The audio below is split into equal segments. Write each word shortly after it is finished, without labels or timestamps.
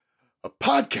a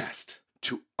podcast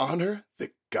to honor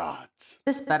the gods.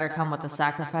 This better come with a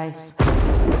sacrifice.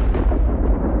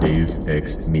 Dave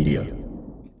X Media.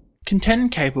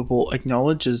 Content Capable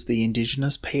acknowledges the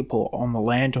Indigenous people on the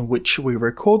land on which we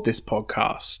record this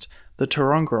podcast, the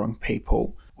Turungurung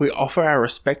people. We offer our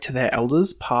respect to their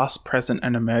elders, past, present,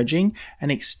 and emerging,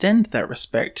 and extend that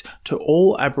respect to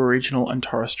all Aboriginal and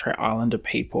Torres Strait Islander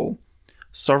people.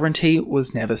 Sovereignty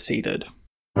was never ceded.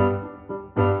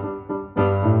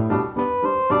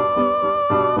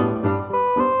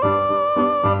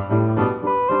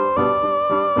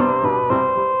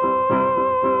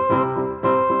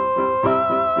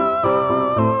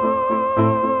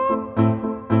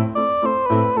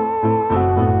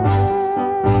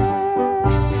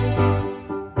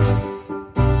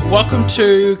 Welcome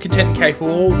to Content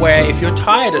Capable, where if you're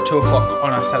tired at 2 o'clock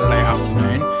on a Saturday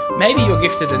afternoon, maybe you're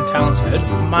gifted and talented.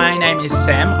 My name is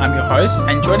Sam, I'm your host,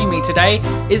 and joining me today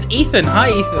is Ethan. Hi,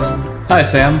 Ethan. Hi,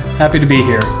 Sam. Happy to be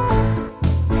here.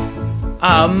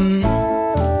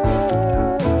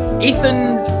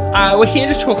 Ethan, we're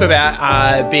here to talk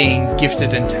about being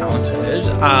gifted and talented.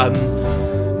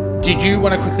 Did you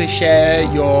want to quickly share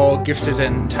your gifted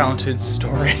and talented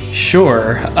story?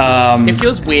 Sure. It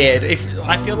feels weird.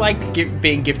 I feel like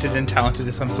being gifted and talented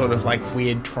is some sort of like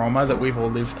weird trauma that we've all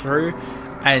lived through,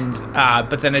 and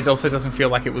but then it also doesn't feel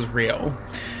like it was real.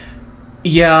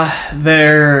 Yeah,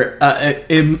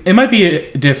 it might be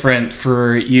different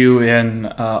for you in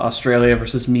Australia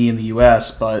versus me in the US,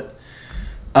 but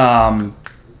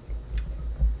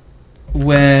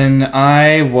when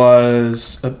I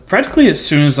was practically as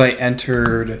soon as I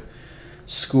entered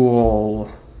school,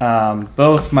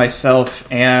 both myself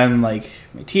and like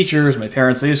my teachers, my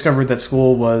parents, they discovered that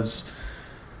school was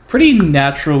pretty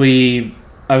naturally,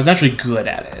 I was naturally good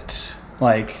at it.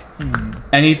 Like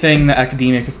anything that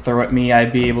academia could throw at me,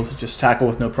 I'd be able to just tackle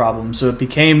with no problem. So it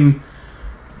became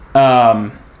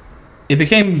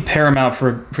paramount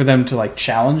for them to like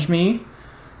challenge me.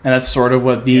 And that's sort of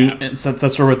what that's sort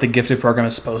of what the gifted program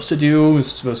is supposed to do. It's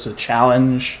supposed to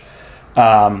challenge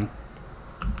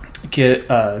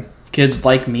kids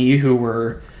like me who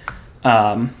were,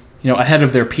 ahead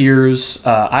of their peers.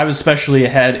 I was especially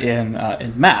ahead in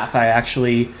math. I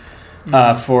actually,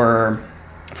 for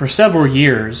several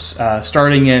years,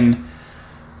 starting in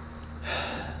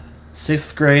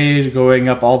 6th grade, going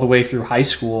up all the way through high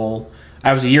school,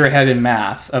 I was a year ahead in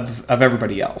math of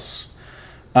everybody else.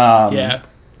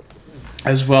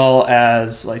 As well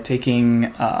as like taking,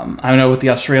 I don't know what the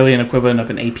Australian equivalent of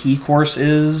an AP course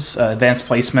is, advanced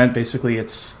placement. Basically,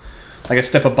 it's like a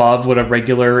step above what a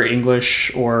regular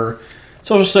English or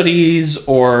social studies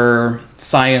or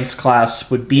science class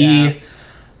would be.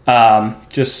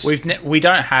 We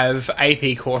don't have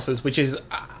AP courses, which is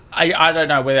I don't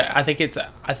know whether I think it's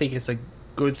a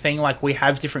good thing. Like we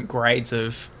have different grades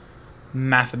of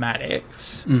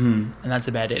mathematics, and that's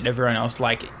about it. Everyone else,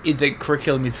 the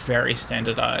curriculum is very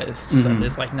standardized, so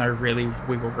there's like no really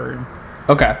wiggle room.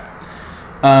 Okay.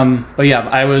 But yeah,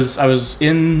 I was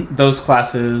in those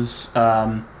classes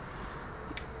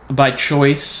by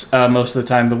choice most of the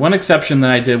time. The one exception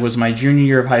that I did was my junior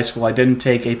year of high school. I didn't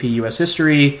take AP US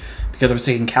History because I was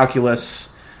taking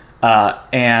calculus,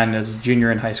 and as a junior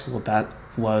in high school, that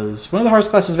was one of the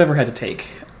hardest classes I've ever had to take.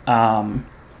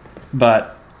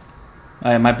 But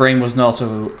my brain wasn't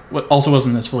also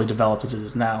wasn't as fully developed as it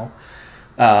is now.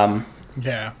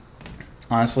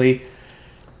 Honestly,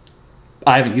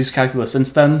 I haven't used calculus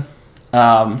since then.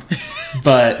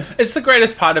 But it's the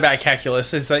greatest part about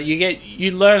calculus is that you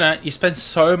learn it, you spend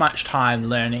so much time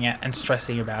learning it and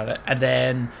stressing about it, and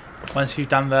then once you've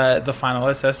done the final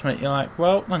assessment, you're like,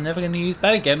 well, I'm never going to use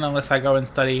that again unless I go and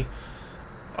study.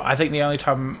 I think the only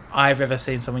time I've ever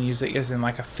seen someone use it is in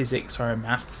like a physics or a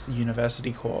maths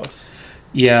university course.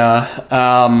 Yeah.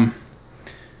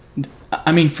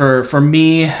 I mean, for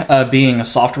me, being a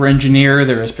software engineer,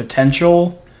 there is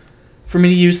potential for me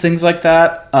to use things like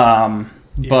that.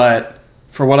 But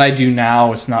for what I do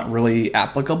now, it's not really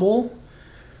applicable.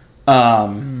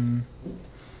 But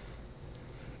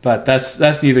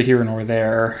that's neither here nor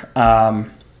there.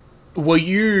 Were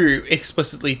you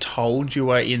explicitly told you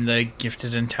were in the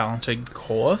gifted and talented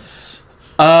course?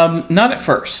 Not at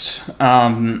first.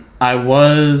 I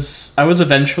was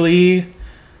eventually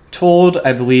told.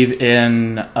 I believe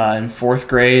in 4th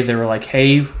grade, they were like,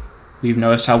 "Hey, we've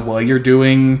noticed how well you're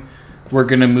doing. We're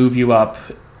gonna move you up."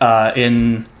 At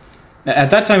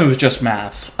that time, it was just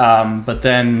math. But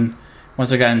then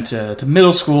once I got into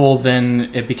middle school,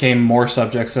 then it became more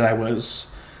subjects that I was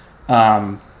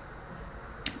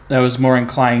more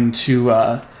inclined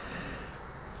to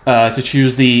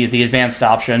choose the advanced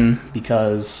option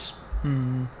because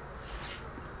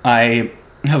I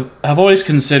have always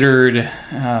considered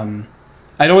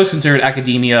I'd always considered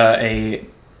academia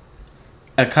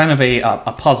a kind of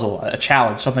a puzzle, a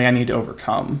challenge, something I need to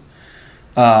overcome.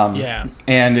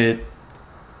 And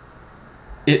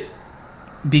it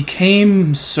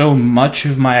became so much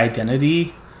of my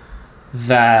identity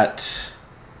that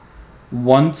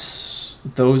once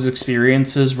those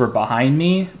experiences were behind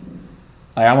me,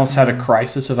 I almost had a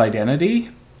crisis of identity,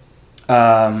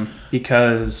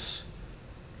 because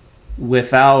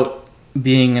without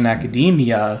being in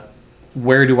academia,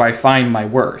 where do I find my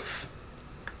worth?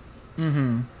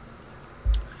 Yeah,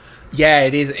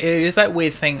 it is that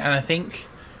weird thing, and I think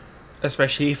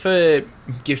especially for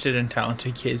gifted and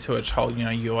talented kids who are told,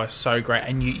 you are so great,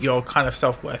 and your kind of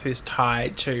self-worth is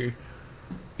tied to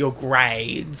your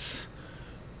grades,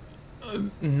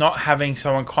 not having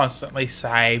someone constantly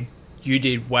say you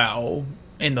did well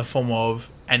in the form of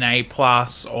an A+,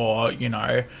 or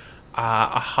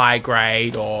a high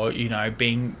grade, or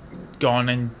being gone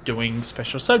and doing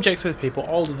special subjects with people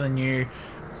older than you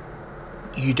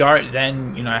don't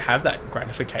then have that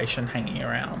gratification hanging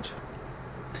around.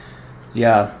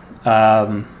 Yeah.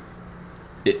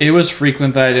 It was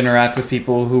frequent that I'd interact with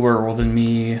people who were older than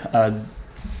me,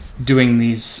 doing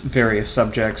these various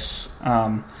subjects.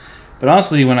 But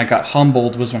honestly, when I got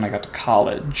humbled was when I got to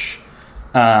college.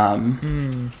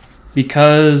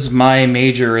 Because my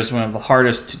major is one of the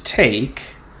hardest to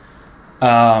take,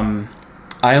 I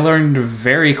learned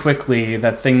very quickly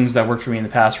that things that worked for me in the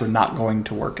past were not going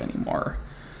to work anymore.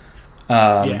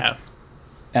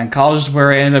 And college is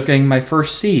where I ended up getting my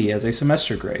first C as a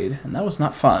semester grade, and that was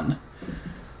not fun.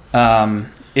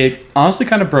 It honestly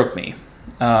kind of broke me.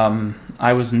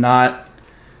 I was not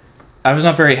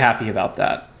very happy about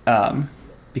that,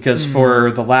 because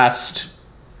for the last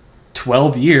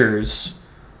 12 years,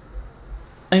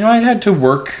 I'd had to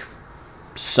work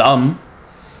some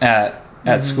at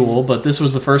school, but this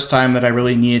was the first time that I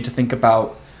really needed to think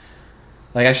about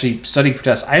actually studying for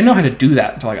tests. I didn't know how to do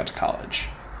that until I got to college.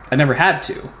 I never had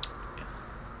to.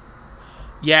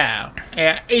 Yeah,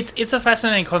 it's a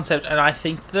fascinating concept, and I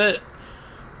think that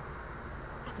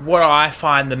what I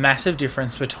find the massive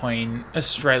difference between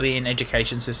Australian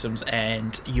education systems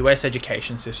and US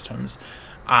education systems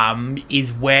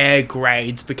is where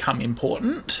grades become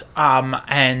important.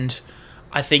 And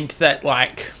I think that,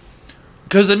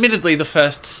 because admittedly the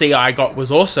first C I got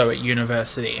was also at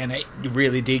university, and it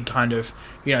really did kind of,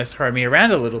 throw me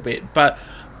around a little bit. But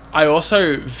I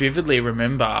also vividly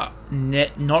remember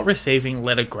not receiving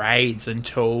letter grades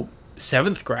until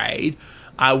 7th grade,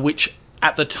 which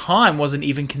at the time wasn't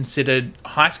even considered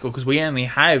high school, because we only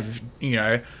have,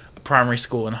 primary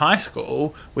school and high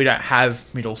school. We don't have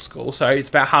middle school, so it's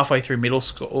about halfway through middle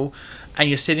school, and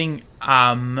you're sitting,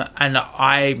 and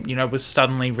I, was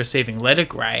suddenly receiving letter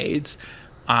grades,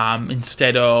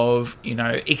 instead of,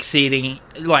 exceeding,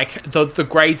 the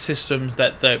grade systems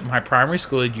that my primary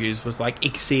school had used was,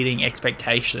 exceeding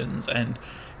expectations and,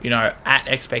 at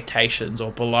expectations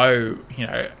or below,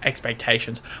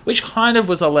 expectations, which kind of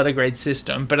was a letter grade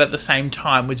system, but at the same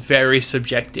time was very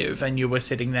subjective, and you were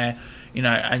sitting there,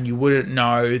 and you wouldn't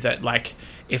know that,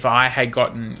 if I had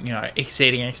gotten,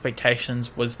 exceeding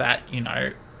expectations, was that,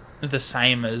 the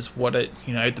same as what it,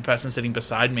 the person sitting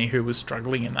beside me who was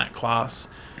struggling in that class.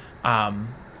 And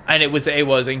it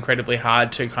was incredibly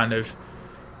hard to kind of,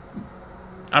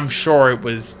 I'm sure it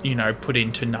was, put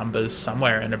into numbers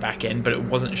somewhere in the back end, but it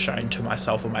wasn't shown to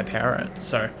myself or my parents.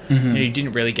 So you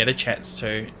didn't really get a chance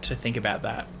to think about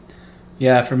that.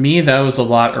 Yeah, for me, that was a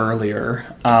lot earlier.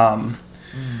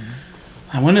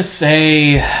 I want to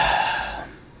say,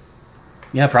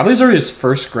 probably as early as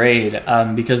 1st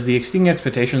grade, because the exceeding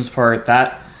expectations part,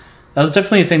 that was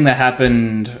definitely a thing that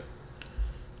happened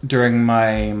during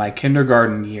my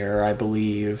kindergarten year, I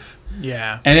believe.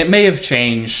 Yeah. And it may have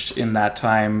changed in that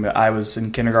time. I was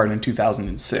in kindergarten in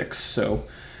 2006, so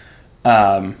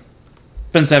it's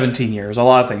been 17 years. A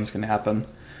lot of things can happen.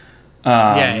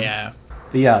 But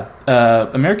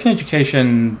American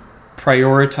education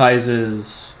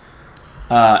prioritizes,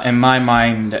 in my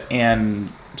mind, and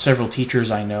several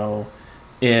teachers I know,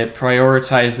 it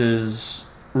prioritizes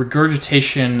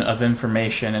regurgitation of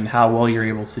information and how well you're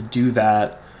able to do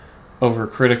that over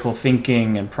critical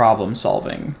thinking and problem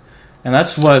solving. And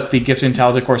that's what the gifted and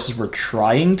talented courses were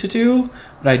trying to do,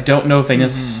 but I don't know if they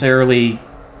necessarily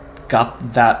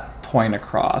got that point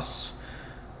across.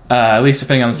 At least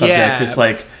depending on the subject.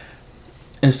 It's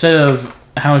instead of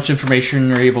how much information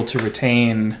you're able to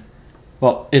retain,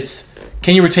 it's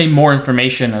can you retain more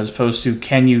information as opposed to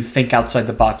can you think outside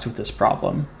the box with this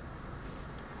problem?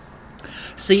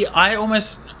 See, I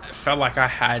almost felt like I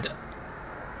had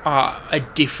a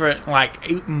different,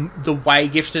 the way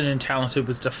gifted and talented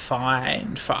was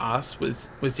defined for us was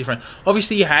different.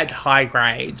 Obviously you had high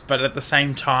grades, but at the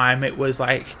same time it was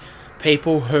like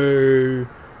people who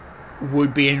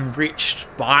would be enriched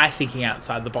by thinking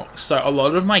outside the box. So a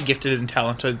lot of my gifted and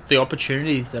talented, the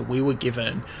opportunities that we were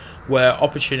given were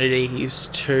opportunities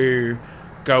to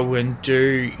go and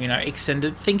do,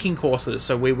 extended thinking courses.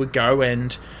 So we would go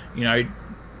and, go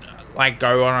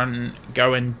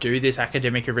and do this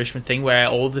academic enrichment thing where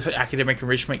all the academic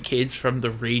enrichment kids from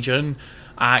the region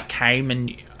came,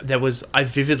 and I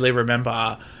vividly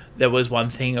remember there was one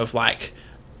thing of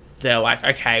they're like,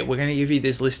 okay, we're going to give you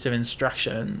this list of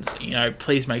instructions,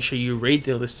 please make sure you read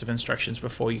the list of instructions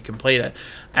before you complete it.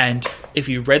 And if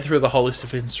you read through the whole list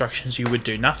of instructions, you would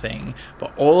do nothing.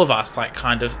 But all of us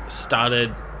kind of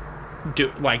started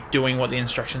doing what the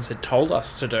instructions had told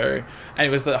us to do. And it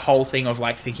was the whole thing of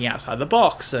thinking outside the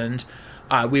box. And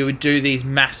we would do these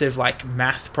massive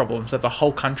math problems that the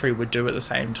whole country would do at the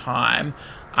same time.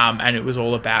 And it was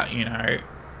all about,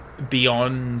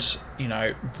 beyond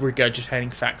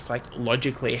regurgitating facts,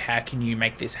 logically, how can you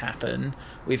make this happen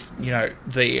with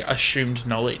the assumed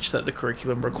knowledge that the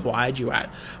curriculum required you at,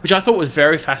 which I thought was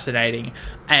very fascinating.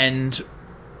 And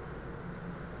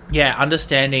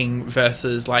understanding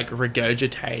versus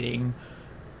regurgitating,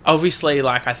 obviously,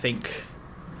 I think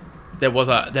there was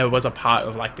a part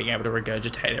of being able to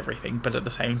regurgitate everything, but at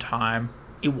the same time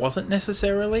it wasn't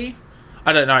necessarily.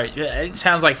 I don't know. It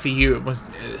sounds like for you it was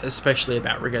especially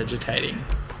about regurgitating.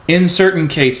 In certain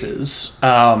cases,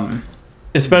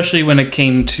 especially when it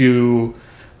came to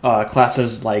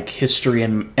classes like history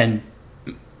and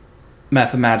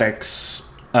mathematics,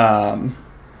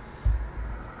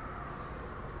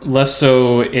 less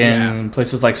so in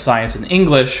places like science and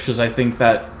English, because I think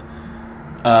that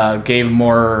gave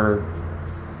more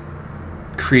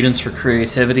credence for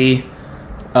creativity.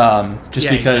 Because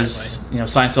exactly.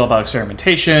 Science is all about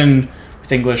experimentation.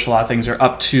 With English, a lot of things are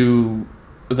up to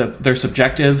they're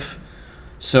subjective.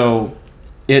 So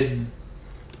there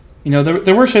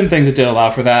were certain things that did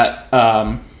allow for that.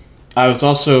 I was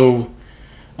also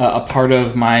a part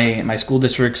of my school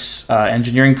district's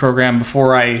engineering program.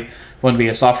 Before I wanted to be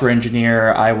a software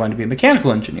engineer, I wanted to be a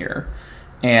mechanical engineer,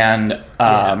 and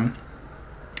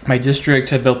my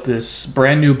district had built this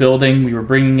brand new building. We were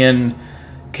bringing in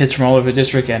kids from all over the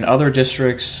district and other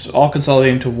districts, all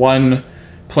consolidating into one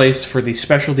place for these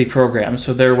specialty programs.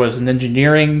 So there was an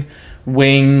engineering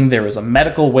wing, there was a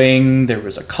medical wing, there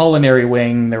was a culinary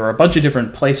wing, there were a bunch of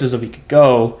different places that we could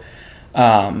go.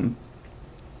 I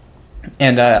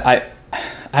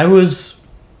was,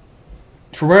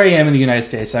 for where I am in the United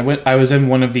States, I was in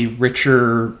one of the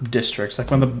richer districts,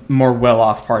 one of the more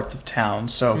well-off parts of town.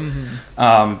 So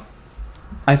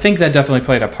I think that definitely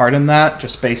played a part in that,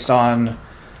 just based on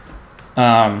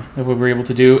what we were able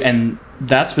to do, and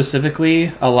that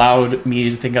specifically allowed me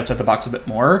to think outside the box a bit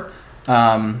more.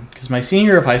 Because my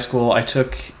senior year of high school, I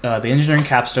took the engineering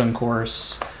capstone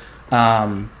course,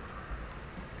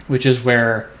 which is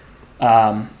where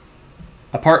a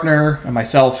partner and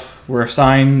myself were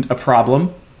assigned a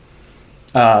problem,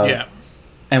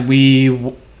 and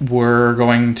we were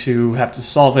going to have to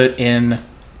solve it in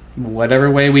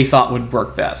whatever way we thought would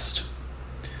work best.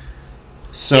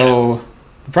 So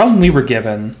the problem we were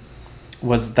given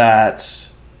was that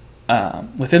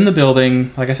within the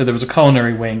building, like I said, there was a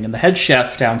culinary wing, and the head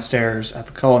chef downstairs at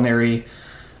the culinary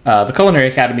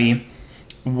academy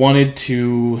wanted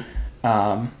to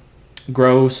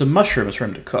grow some mushrooms for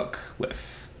him to cook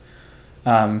with.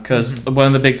 Because one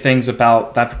of the big things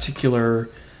about that particular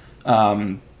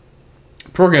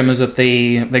program is that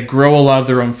they grow a lot of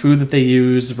their own food that they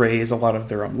use, raise a lot of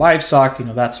their own livestock,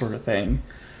 that sort of thing.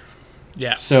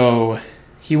 Yeah. So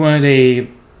he wanted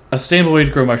a sustainable way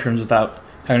to grow mushrooms without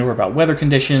having to worry about weather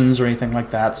conditions or anything like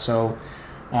that. So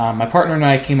my partner and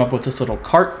I came up with this little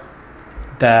cart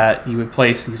that you would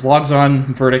place these logs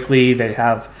on vertically. They'd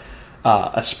have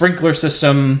a sprinkler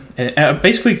system, and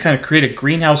basically kind of create a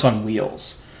greenhouse on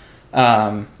wheels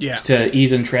to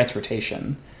ease in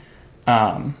transportation.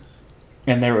 And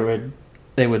they would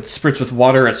spritz with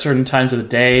water at certain times of the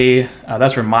day.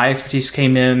 That's where my expertise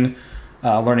came in,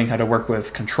 learning how to work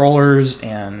with controllers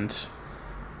and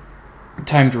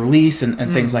timed release and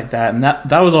things like that. And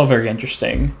that was all very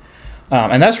interesting.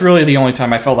 And that's really the only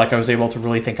time I felt like I was able to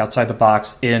really think outside the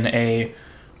box in a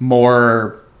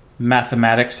more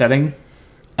mathematic setting.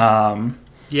 But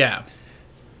yeah,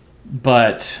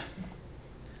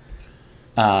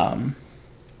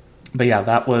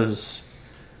 that was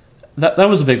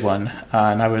a big one,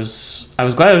 and I was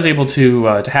glad I was able to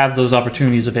have those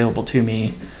opportunities available to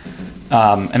me.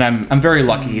 And I'm very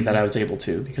lucky that I was able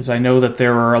to, because I know that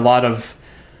there were a lot of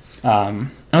I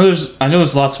know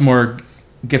there's lots more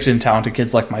gifted and talented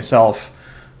kids like myself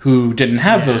who didn't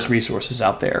have those resources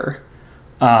out there.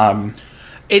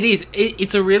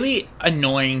 It's a really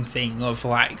annoying thing of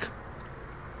like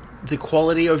the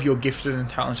quality of your gifted and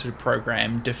talented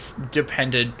program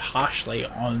depended partially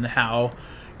on how,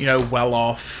 well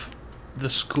off the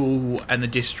school and the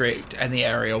district and the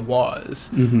area was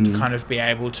to kind of be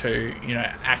able to,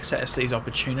 access these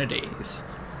opportunities.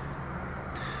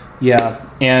 Yeah,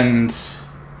 and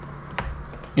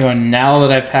now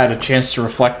that I've had a chance to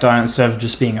reflect on it instead of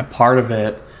just being a part of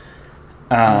it,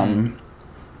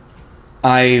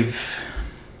 I've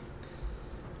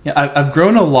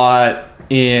grown a lot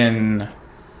in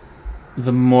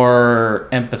the more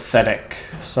empathetic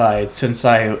side since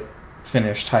I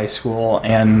finished high school,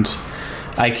 and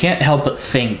I can't help but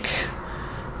think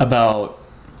about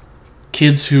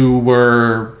kids who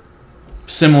were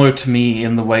similar to me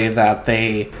in the way that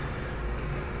they're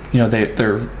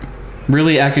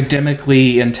really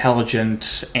academically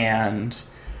intelligent, and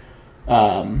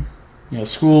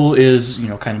school is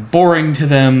kind of boring to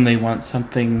them. They want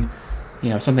something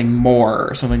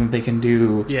more, something that they can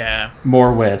do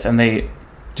more with, and they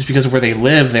just because of where they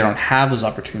live, they don't have those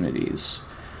opportunities.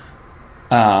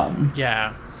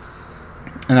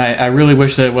 And I really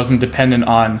wish that it wasn't dependent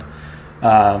on,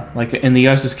 like in the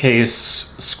U.S.'s case,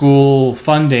 school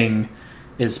funding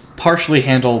is partially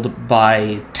handled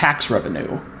by tax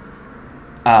revenue,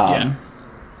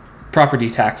 property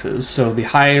taxes. So the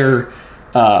higher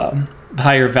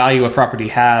value a property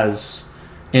has,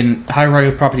 in higher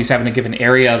value properties have in a given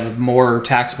area, the more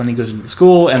tax money goes into the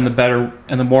school, and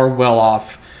the more well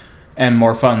off and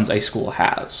more funds a school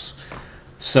has.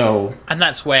 So, and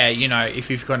that's where,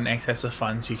 if you've got an excess of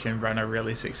funds, you can run a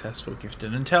really successful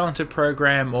gifted and talented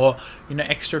program, or,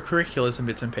 extracurriculars and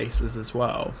bits and pieces as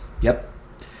well. Yep.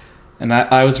 And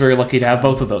I was very lucky to have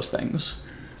both of those things.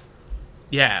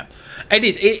 Yeah. It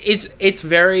is. It's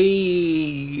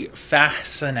very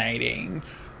fascinating.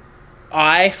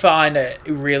 I find it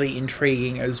really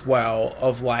intriguing as well,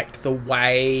 of like the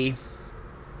way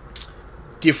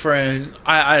different,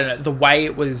 I don't know, the way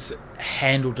it was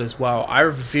handled as well. I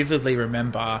vividly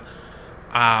remember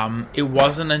it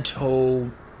wasn't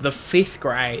until the 5th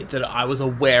grade that I was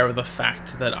aware of the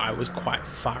fact that I was quite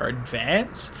far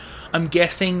advanced. I'm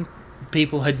guessing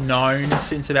people had known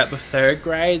since about the 3rd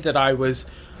grade that I was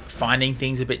finding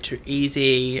things a bit too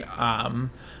easy,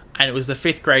 and it was the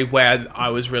 5th grade where I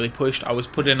was really pushed. I was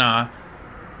put in a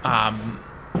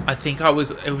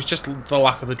it was just the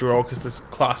luck of the draw, because the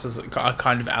classes are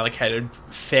kind of allocated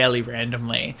fairly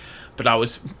randomly, but I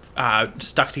was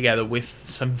stuck together with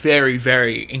some very,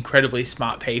 very incredibly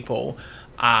smart people,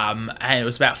 and it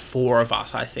was about 4 of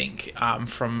us, I think,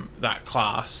 from that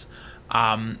class,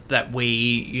 that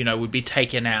we, would be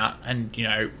taken out and,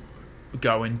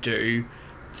 go and do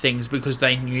things, because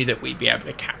they knew that we'd be able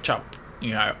to catch up,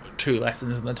 2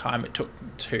 lessons in the time it took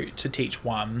to teach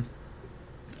one.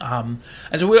 And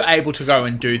so we were able to go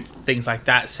and do things like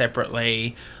that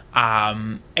separately.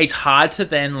 It's hard to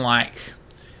then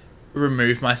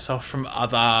remove myself from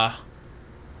other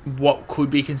what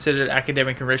could be considered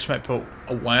academic enrichment but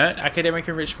weren't academic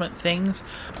enrichment things.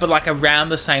 But around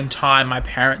the same time, my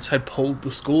parents had pulled the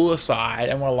school aside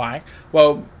and were like,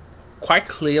 well, quite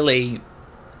clearly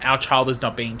our child is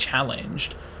not being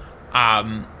challenged.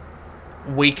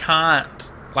 We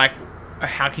can't,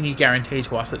 how can you guarantee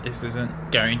to us that this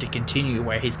isn't going to continue,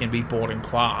 where he's going to be bored in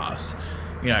class,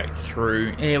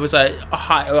 through... It was a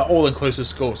high, all-inclusive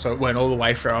school, so it went all the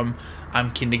way from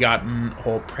kindergarten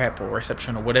or prep or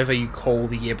reception or whatever you call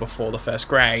the year before the 1st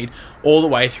grade, all the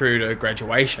way through to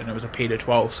graduation. It was a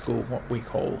P-12 school, what we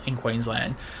call in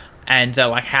Queensland. And they're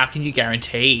like, how can you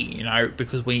guarantee,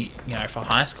 because we, for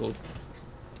high school...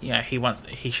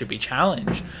 he should be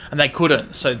challenged, and they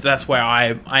couldn't. So that's where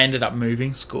I ended up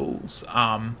moving schools,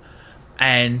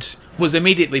 and was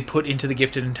immediately put into the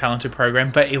gifted and talented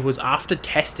program. But it was after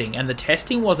testing, and the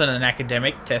testing wasn't an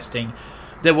academic testing.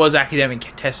 There was academic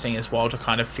testing as well to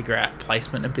kind of figure out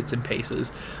placement and bits and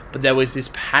pieces. But there was this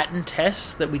pattern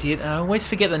test that we did, and I always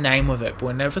forget the name of it. But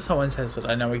whenever someone says it,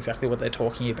 I know exactly what they're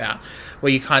talking about.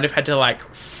 Where you kind of had to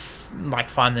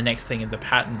find the next thing in the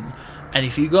pattern. And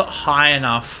if you got high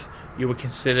enough, you were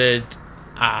considered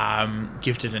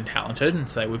gifted and talented, and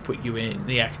so they would put you in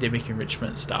the academic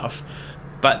enrichment stuff.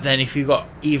 But then if you got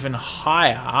even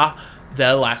higher,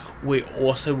 they're like, we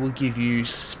also will give you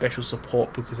special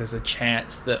support, because there's a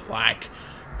chance that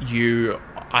you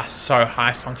are so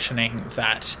high functioning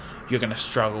that you're going to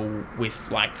struggle with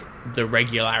the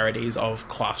regularities of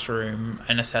classroom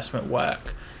and assessment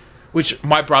work. which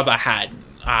my brother had.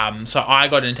 So I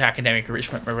got into academic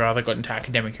enrichment. My brother got into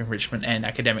academic enrichment and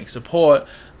academic support.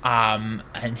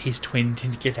 And his twin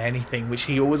didn't get anything, which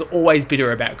he was always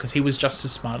bitter about because he was just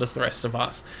as smart as the rest of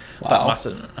us, but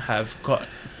mustn't have got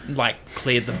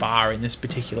cleared the bar in this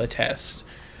particular test.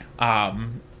 But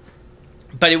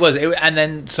and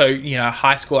then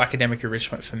high school academic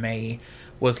enrichment for me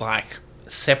was like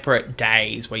separate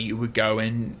days where you would go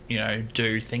and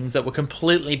do things that were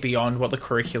completely beyond what the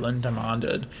curriculum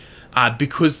demanded.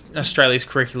 Because Australia's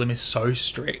curriculum is so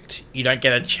strict, you don't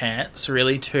get a chance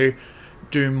really to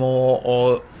do more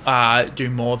or do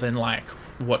more than like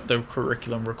what the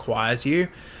curriculum requires you.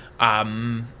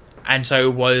 And so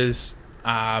it was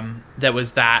there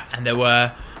was that, and there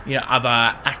were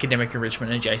other academic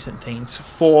enrichment adjacent things.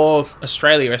 For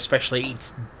Australia especially,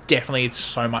 it's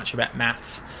so much about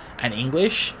maths and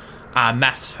English.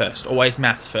 Maths first, always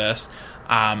maths first,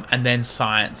 and then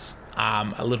science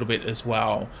a little bit as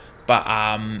well. But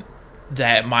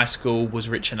that my school was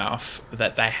rich enough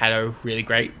that they had a really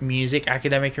great music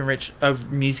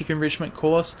enrichment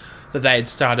course that they had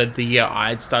started the year I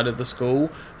had started the school.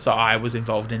 So I was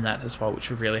involved in that as well,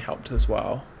 which really helped as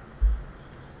well.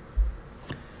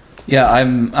 Yeah,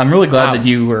 I'm really glad that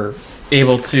you were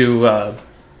able to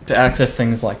access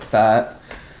things like that.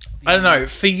 I don't know,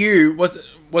 for you, was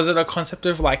it a concept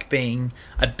of like being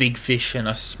a big fish in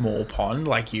a small pond,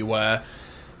 like you were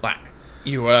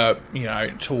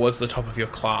towards the top of your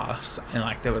class, and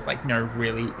like there was like no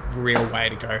really real way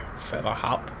to go further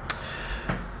up?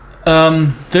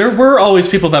 There were always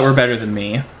people that were better than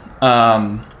me.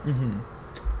 I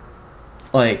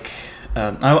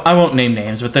won't name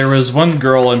names, but there was one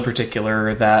girl in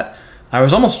particular that I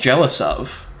was almost jealous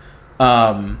of.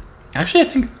 Actually, I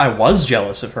think I was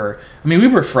jealous of her. I mean, we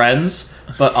were friends,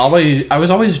 but I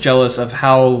was always jealous of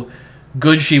how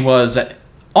good she was at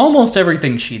almost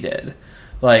everything she did.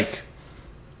 Like,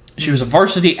 she was a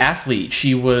varsity athlete.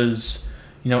 She was,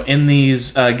 in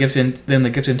these in the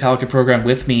Gifted and Talented program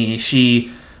with me.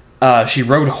 She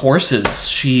rode horses.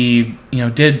 She,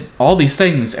 did all these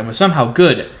things and was somehow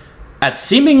good at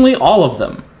seemingly all of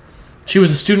them. She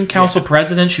was a student council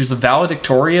president. She was a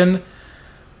valedictorian.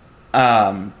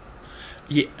 There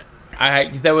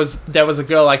was a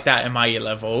girl like that in my year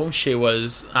level. She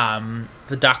was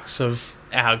the Dux of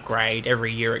our grade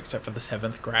every year except for the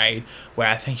 7th grade, where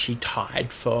I think she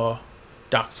tied for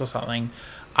Dux or something,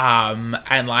 and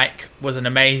was an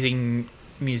amazing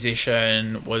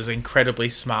musician, was incredibly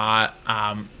smart,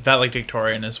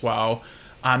 valedictorian as well.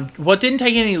 Didn't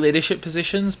take any leadership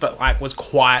positions, but was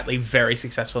quietly very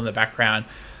successful in the background,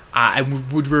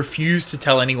 and would refuse to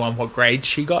tell anyone what grade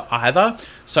she got either.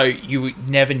 So you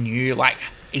never knew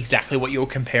exactly what you were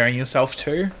comparing yourself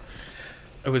to.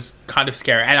 It was kind of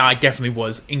scary, and I definitely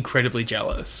was incredibly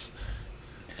jealous.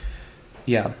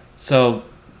 Yeah. So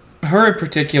her in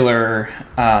particular,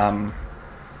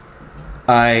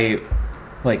 I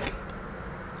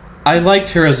liked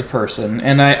her as a person,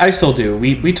 and I still do.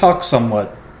 We talk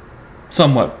somewhat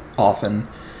often.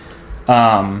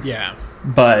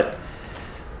 But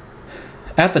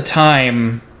at the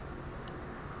time,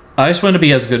 I just wanted to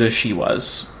be as good as she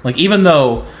was. Even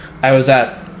though I was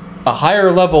at a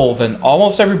higher level than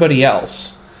almost everybody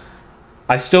else,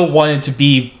 I still wanted to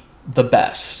be the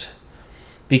best.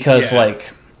 Because,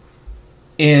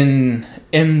 in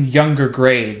younger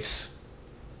grades,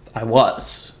 I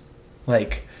was.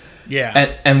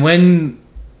 And when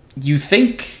you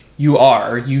think you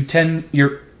are,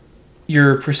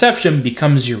 your perception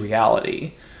becomes your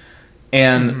reality.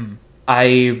 And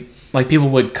people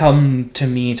would come to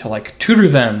me to tutor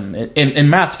them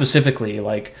in math specifically.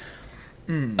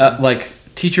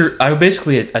 Teacher, I was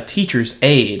basically a teacher's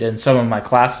aide in some of my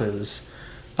classes,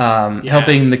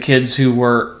 helping the kids who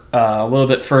were a little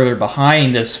bit further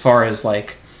behind as far as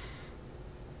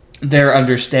their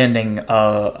understanding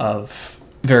of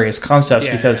various concepts,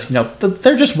 because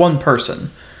they're just one person.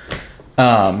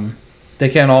 They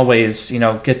can't always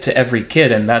get to every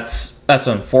kid, and that's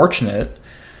unfortunate.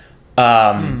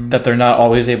 That they're not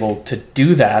always able to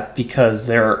do that, because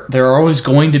there are always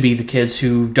going to be the kids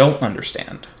who don't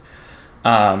understand.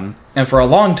 And for a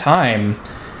long time,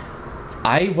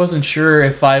 I wasn't sure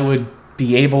if I would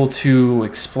be able to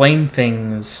explain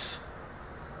things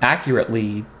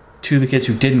accurately to the kids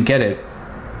who didn't get it,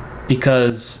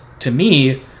 because to me,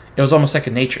 it was almost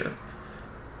second nature.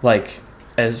 Almost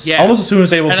as soon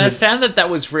as I was able to... And I found that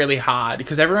was really hard,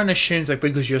 because everyone assumes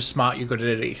because you're smart, you're good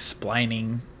at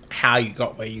explaining how you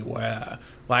got where you were,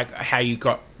 how you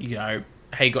got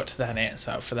to that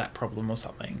answer for that problem or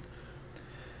something.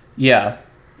 Yeah,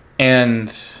 and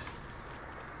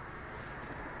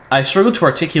I struggled to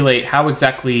articulate how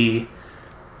exactly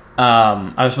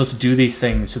I was supposed to do these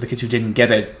things to the kids who didn't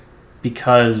get it,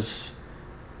 because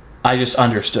I just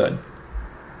understood.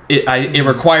 It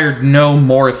required no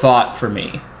more thought for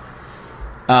me.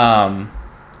 But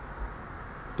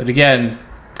again,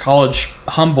 college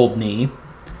humbled me,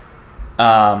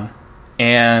 and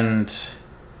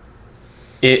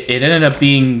it ended up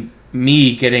being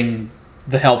me getting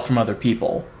the help from other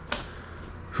people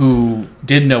who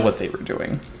did know what they were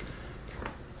doing.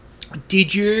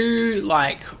 Did you,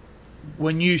 like,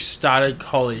 when you started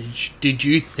college, did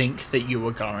you think that you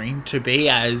were going to be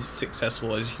as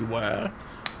successful as you were?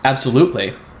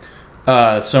 Absolutely.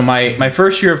 So my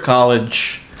first year of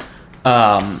college,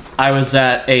 I was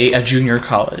at a junior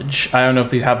college. I don't know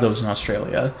if you have those in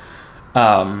Australia.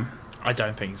 I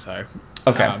don't think so.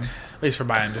 Okay. At least from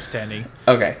my understanding.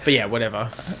 Okay. But yeah,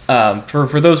 whatever.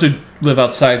 For those who live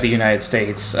outside the United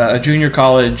States, a junior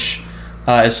college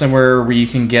is somewhere where you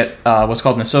can get what's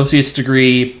called an associate's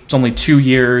degree. It's only 2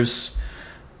 years.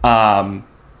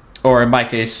 Or in my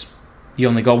case, you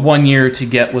only go 1 year to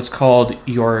get what's called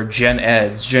your Gen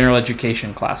Eds, general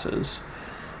education classes.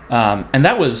 And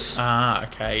that was...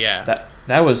 okay, yeah.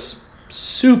 That was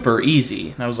super easy.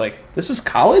 And I was like, this is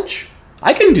college?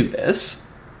 I can do this.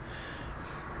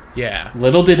 Yeah.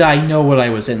 Little did I know what I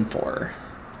was in for.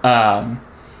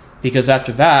 Because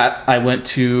after that, I went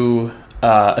to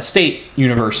a state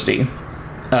university,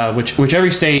 which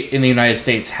every state in the United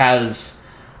States has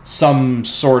some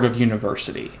sort of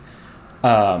university.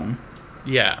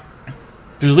 Yeah.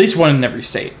 There's at least one in every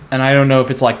state, and I don't know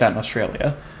if it's like that in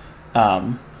Australia.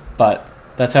 But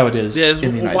that's how it is There's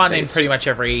in the United one States. in pretty much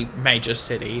every major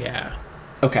city, yeah.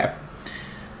 Okay.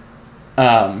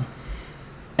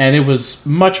 And it was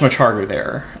much, much harder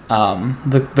there.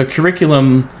 The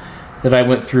curriculum that I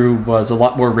went through was a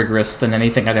lot more rigorous than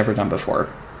anything I'd ever done before.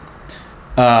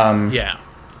 Yeah.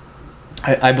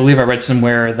 I believe I read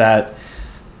somewhere that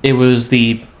it was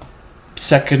the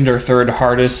second or third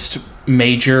hardest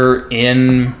major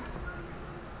in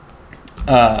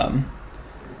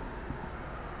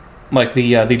like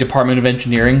the Department of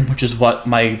Engineering, which is what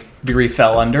my degree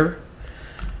fell under.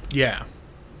 Yeah.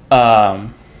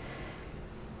 And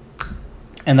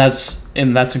that's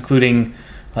including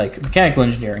like mechanical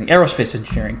engineering, aerospace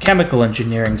engineering, chemical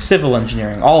engineering, civil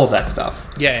engineering, all of that stuff.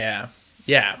 Yeah.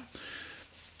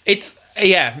 It's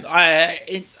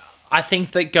I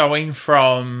think that going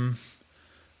from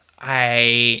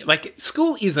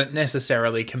school isn't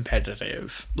necessarily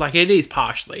competitive. Like, it is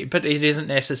partially, but it isn't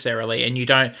necessarily, and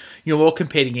you're all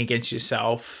competing against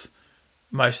yourself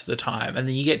most of the time. And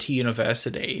then you get to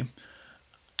university,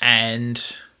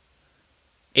 and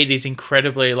it is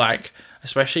incredibly, like,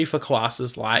 especially for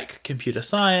classes like computer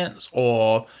science,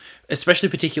 or especially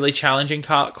particularly challenging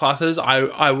classes,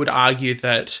 I would argue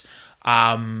that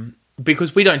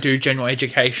because we don't do general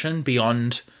education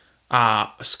beyond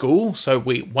school, so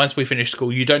once we finish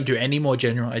school, you don't do any more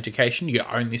general education, you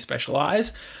only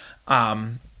specialize.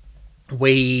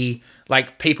 We,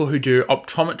 like, people who do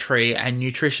optometry and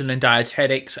nutrition and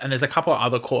dietetics, and there's a couple of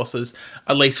other courses,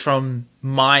 at least from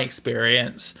my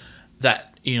experience,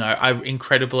 that, you know,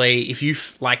 if you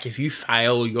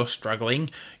fail or you're struggling,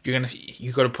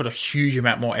 you've got to put a huge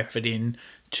amount more effort in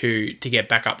to get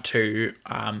back up to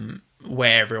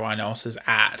where everyone else is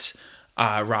at,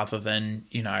 rather than,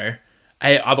 you know,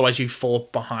 otherwise you fall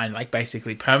behind, like,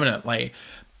 basically permanently.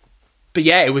 But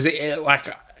yeah,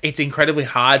 it's incredibly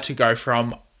hard to go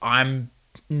from I'm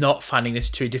not finding this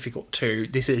too difficult to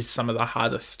this is some of the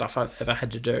hardest stuff I've ever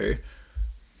had to do.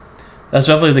 That's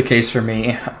definitely the case for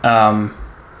me. I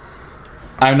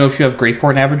don't know if you have grade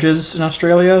point averages in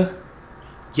Australia.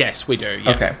 Yes, we do.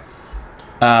 Yeah. Okay.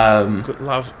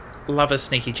 Love a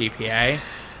sneaky GPA.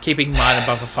 Keeping mine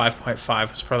above a 5.5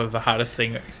 was probably the hardest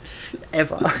thing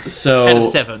ever. So out of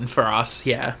 7 for us,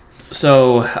 yeah.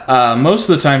 So most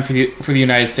of the time for the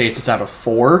United States, it's out of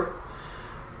 4.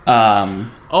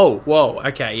 Oh, whoa.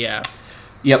 Okay, yeah.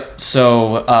 Yep.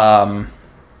 So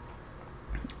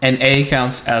an A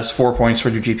counts as 4 points for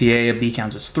your GPA. A B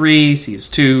counts as 3. C is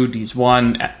 2. D is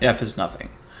 1. F is nothing.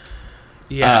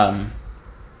 Yeah.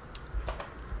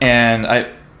 And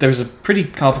there's a pretty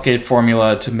complicated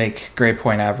formula to make grade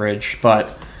point average,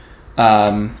 but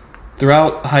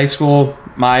throughout high school,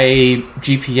 my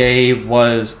GPA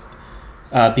was,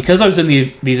 because I was in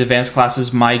these advanced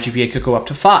classes, my GPA could go up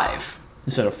to 5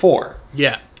 instead of 4.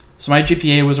 Yeah. So my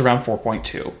GPA was around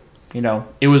 4.2. You know,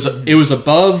 it was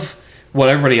above what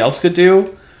everybody else could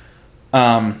do,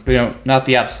 but, you know, not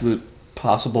the absolute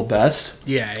possible best.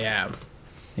 Yeah.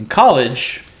 In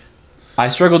college, I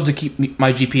struggled to keep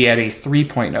my GPA at a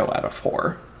 3.0 out of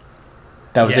 4.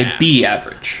 That was a B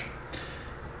average.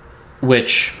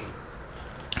 Which,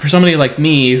 for somebody like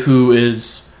me who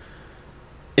is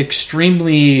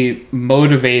extremely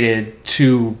motivated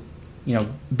to,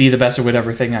 be the best at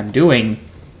whatever thing I'm doing,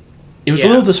 it was a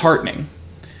little disheartening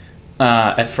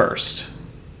at first.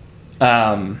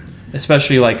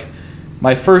 Especially like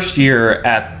my first year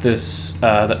at this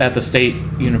at the state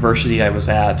university I was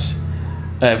at,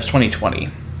 it was 2020.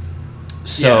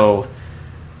 So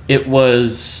it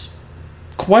was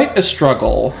quite a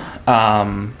struggle.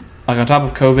 Like on top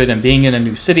of COVID and being in a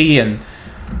new city and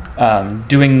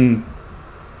doing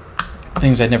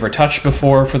things I'd never touched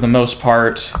before for the most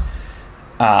part.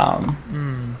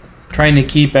 Trying to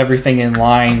keep everything in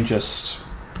line,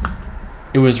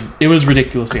 it was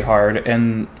ridiculously hard.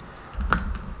 And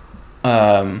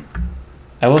I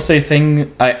will say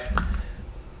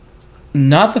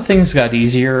not that things got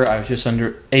easier. I was just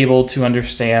able to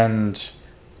understand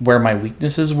where my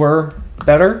weaknesses were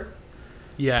better.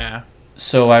 Yeah.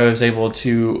 So I was able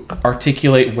to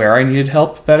articulate where I needed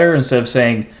help better instead of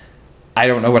saying, I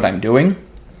don't know what I'm doing.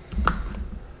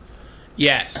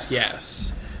 Yes.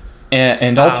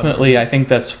 And ultimately, I think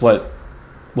that's what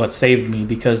saved me,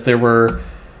 because there were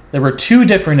 2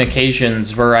 different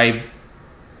occasions where I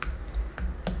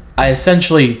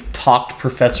essentially talked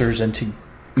professors into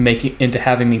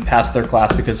having me pass their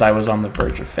class because I was on the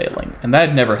verge of failing, and that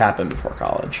had never happened before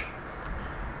college.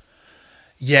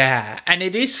 Yeah, and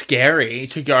it is scary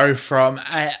to go from...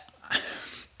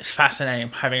 it's fascinating.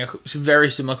 I'm having a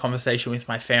very similar conversation with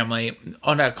my family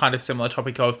on a kind of similar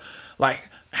topic of, like,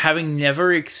 having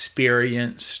never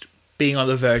experienced being on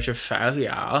the verge of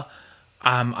failure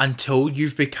until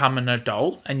you've become an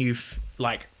adult and you've,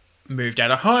 like, moved out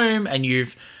of home and you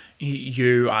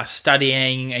are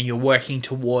studying and you're working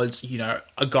towards,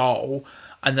 a goal.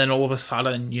 And then all of a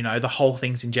sudden, the whole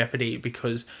thing's in jeopardy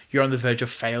because you're on the verge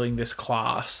of failing this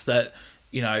class that,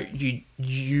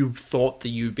 you thought that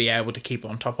you'd be able to keep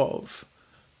on top of.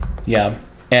 Yeah.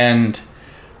 And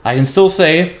I can still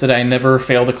say that I never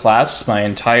failed a class my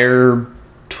entire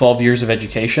 12 years of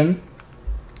education,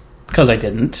 because I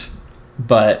didn't.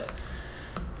 But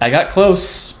I got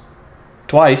close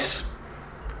twice,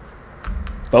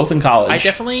 both in college.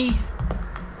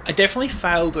 I definitely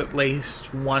failed at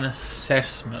least one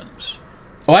assessment.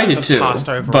 Oh, I did too. Passed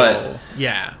overall. But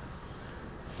yeah,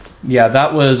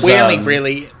 that was. We only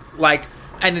really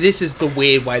and this is the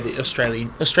weird way that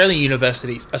Australian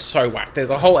universities are so whacked. There's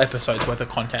a whole episode's worth of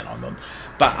content on them,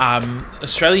 but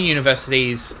Australian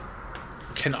universities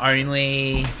can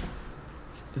only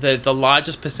the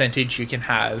largest percentage you can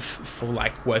have for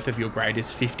worth of your grade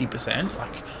is 50%.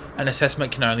 Like an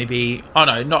assessment can only be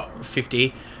not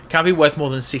 50. Can't be worth more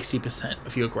than 60%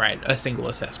 of your grade, a single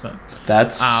assessment.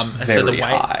 That's very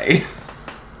high.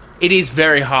 It is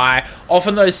very high.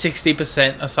 Often those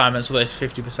 60% assignments or those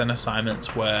 50%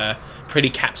 assignments were pretty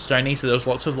capstone-y, so there was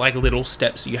lots of little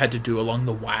steps that you had to do along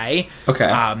the way. Okay.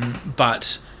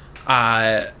 But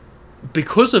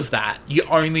because of that, you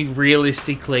only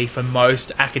realistically, for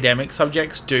most academic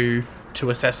subjects, do 2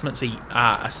 assessments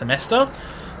a semester.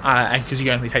 And because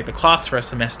you only take the class for a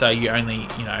semester, you only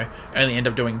end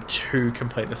up doing 2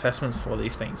 complete assessments for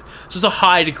these things. So it's a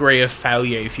high degree of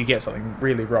failure if you get something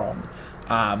really wrong,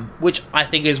 which I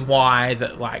think is why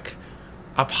that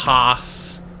a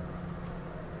pass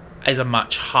is a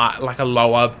much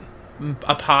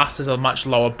a pass is a much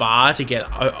lower bar to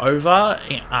get over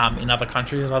in other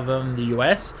countries other than the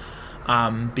US,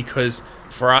 because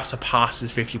for us a pass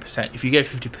is 50%. If you get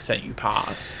 50%, you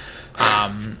pass.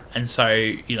 And so,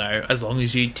 as long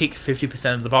as you tick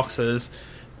 50% of the boxes,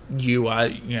 you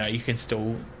can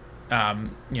still,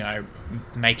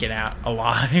 make it out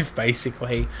alive,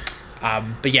 basically.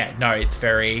 But yeah, no,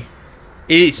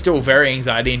 it's still very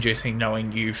anxiety inducing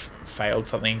knowing you've failed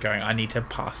something and going, I need to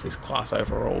pass this class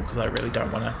overall because I really don't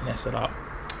want to mess it up.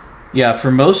 Yeah,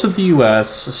 for most of the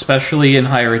US, especially in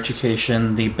higher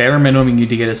education, the bare minimum you need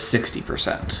to get is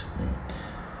 60%.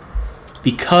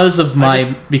 Because of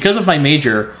my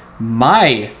major,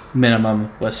 my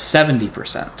minimum was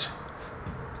 70%.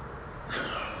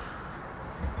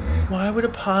 Why would a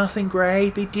passing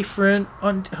grade be different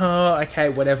on? Oh, okay,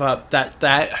 whatever.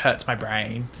 That hurts my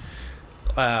brain.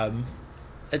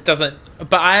 It doesn't,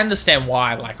 but I understand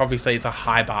why. Obviously, it's a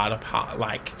high bar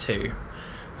to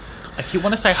you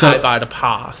want to say high bar to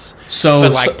pass.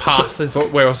 Pass is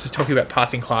what we're also talking about,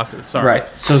 passing classes. Sorry.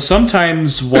 Right. So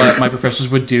sometimes what my professors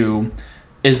would do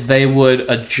is they would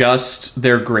adjust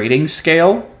their grading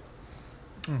scale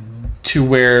to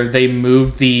where they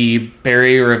moved the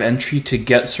barrier of entry to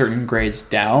get certain grades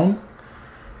down.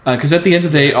 Because at the end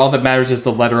of the day, all that matters is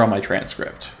the letter on my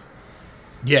transcript.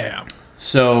 Yeah.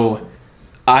 So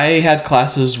I had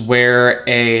classes where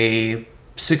a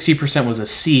 60% was a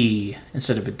C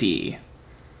instead of a D.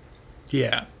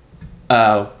 Yeah.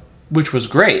 Which was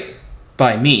great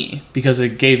by me because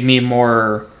it gave me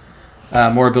more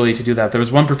ability to do that. There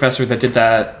was one professor that did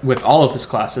that with all of his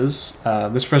classes.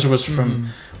 This professor was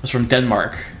from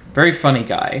Denmark. Very funny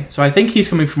guy. So I think he's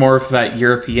coming from more of that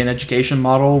European education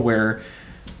model where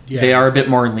they are a bit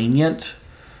more lenient.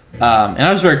 And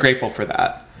I was very grateful for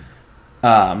that.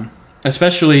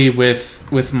 Especially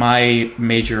with my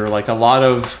major, like a lot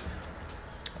of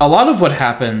what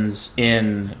happens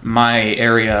in my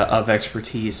area of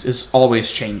expertise is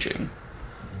always changing.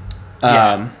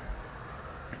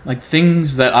 Like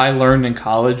things that I learned in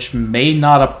college may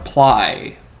not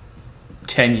apply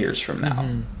 10 years from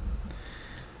now.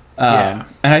 And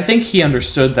I think he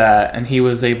understood that, and he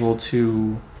was able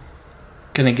to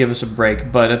kind of give us a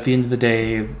break. But at the end of the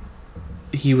day,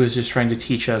 he was just trying to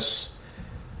teach us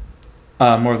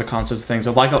more of the concept of things.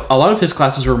 Like a lot of his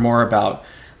classes were more about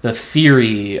the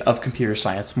theory of computer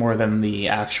science more than the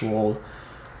actual,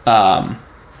 like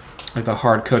the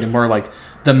hard coding, more like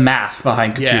the math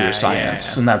behind computer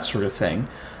science and that sort of thing,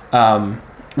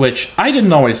 which I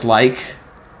didn't always like.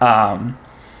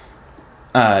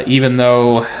 Even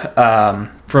though,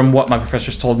 from what my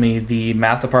professors told me, the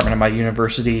math department at my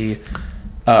university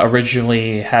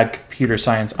originally had computer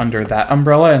science under that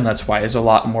umbrella, and that's why there's a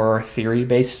lot more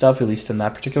theory-based stuff, at least in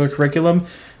that particular curriculum,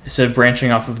 instead of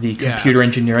branching off of the computer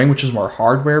engineering, which is more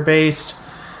hardware-based.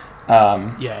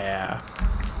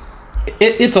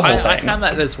 It's a whole thing. I found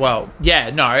that as well.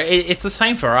 Yeah, no, it's the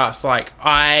same for us. Like,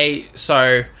 at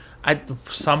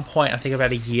some point, I think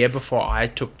about a year before I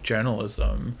took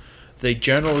journalism, the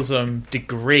journalism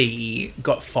degree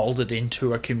got folded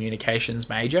into a communications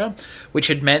major, which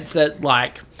had meant that,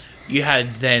 like, you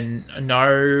had then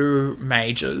no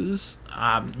majors.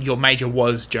 Your major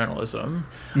was journalism,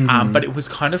 but it was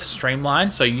kind of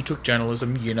streamlined. So you took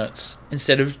journalism units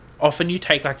instead of, often you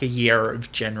take like a year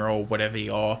of general, whatever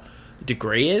your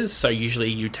degree is. So usually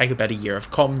you take about a year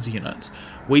of comms units.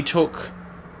 We took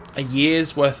a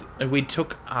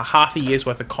half a year's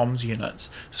worth of comms units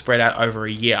spread out over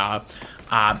a year,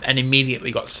 and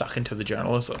immediately got stuck into the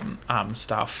journalism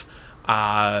stuff,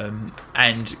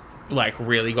 and like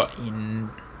really got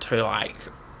into like,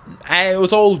 and it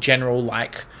was all general,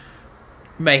 like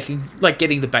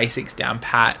getting the basics down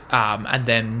pat, and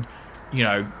then, you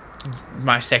know,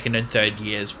 my second and third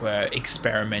years were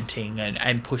experimenting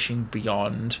and pushing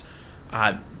beyond,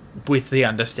 with the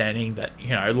understanding that, you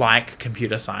know, like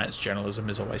computer science, journalism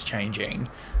is always changing.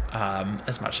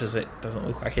 As much as it doesn't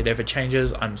look like it ever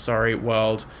changes, I'm sorry,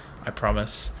 world, I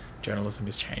promise, journalism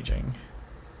is changing.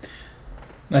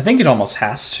 I think it almost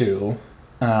has to.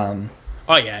 Oh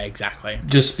yeah, exactly.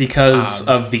 Just because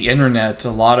of the internet,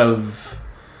 a lot of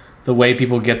the way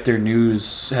people get their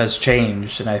news has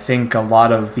changed, and I think a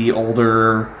lot of the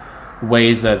older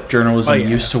ways that journalism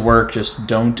used to work just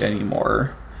don't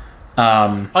anymore.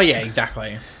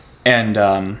 Exactly. And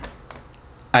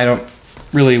I don't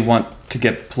really want to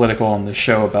get political on the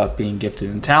show about being gifted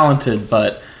and talented,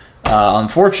 but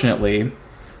unfortunately,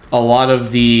 a lot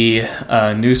of the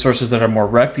news sources that are more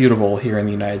reputable here in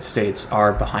the United States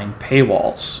are behind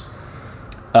paywalls.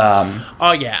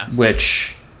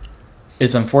 Which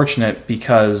is unfortunate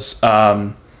because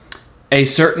a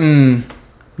certain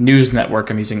news network,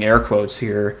 I'm using air quotes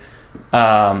here,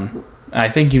 I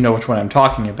think you know which one I'm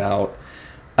talking about,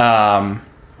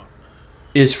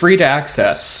 is free to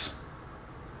access,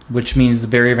 which means the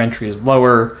barrier of entry is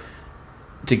lower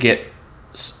to get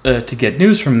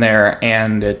news from there,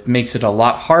 and it makes it a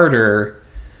lot harder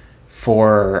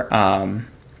for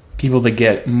people to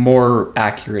get more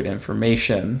accurate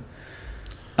information,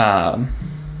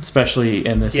 especially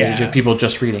in this age of people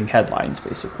just reading headlines,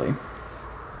 basically.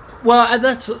 Well, and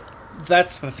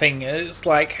that's the thing. It's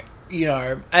like, you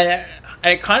know, and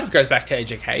it kind of goes back to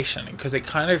education, because it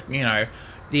kind of, you know,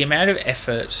 the amount of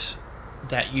effort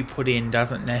that you put in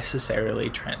doesn't necessarily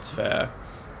transfer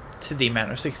to the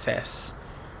amount of success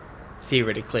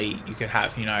theoretically you could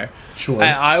have, you know. Sure.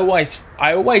 And I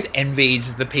always envied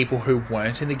the people who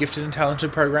weren't in the gifted and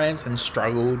talented programs and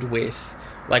struggled with,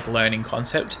 like, learning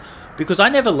concept, because I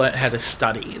never learnt how to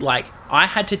study. Like, I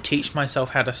had to teach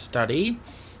myself how to study,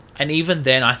 and even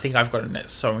then I think I've gotten it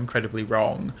so incredibly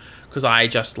wrong, because I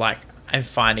just, like, I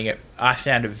found it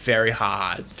very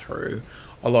hard through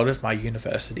a lot of my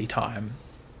university time,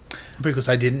 because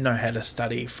I didn't know how to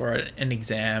study for an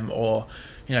exam, or,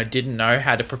 you know, didn't know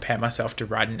how to prepare myself to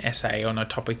write an essay on a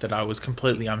topic that I was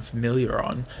completely unfamiliar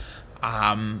on.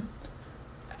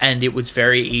 and it was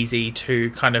very easy to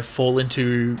kind of fall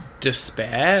into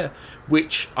despair,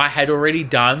 which I had already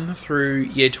done through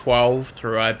year 12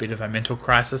 through a bit of a mental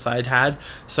crisis I'd had.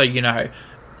 So,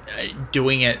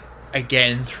 doing it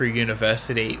again through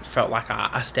university felt like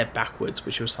a step backwards,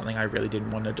 which was something I really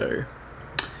didn't want to do.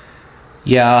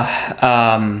 Yeah,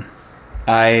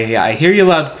 I hear you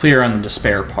loud and clear on the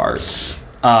despair part.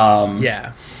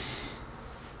 Yeah.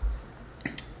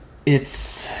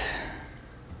 It's...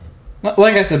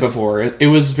 Like I said before, it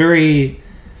was very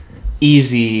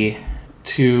easy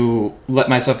to let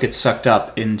myself get sucked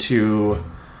up into,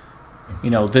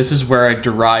 this is where I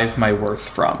derive my worth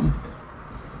from.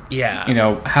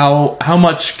 Yeah. How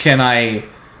much can I,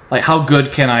 how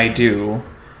good can I do?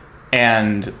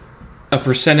 And a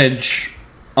percentage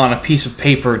on a piece of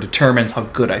paper determines how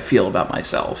good I feel about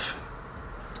myself.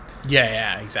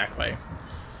 Yeah, exactly.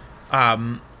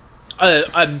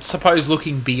 I suppose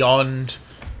looking beyond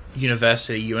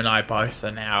university, you and I both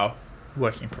are now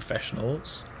working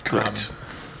professionals. Correct.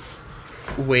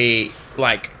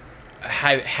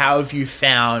 How have you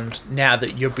found, now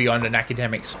that you're beyond an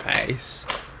academic space,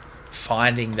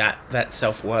 finding that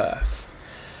self-worth?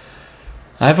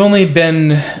 I've only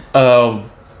been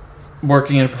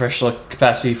working in a professional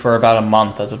capacity for about a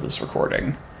month as of this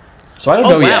recording, so I don't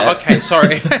know yet. Okay,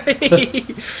 sorry.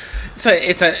 So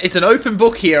it's an open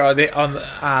book here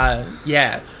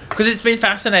because it's been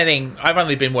fascinating. I've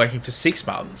only been working for 6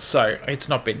 months, so it's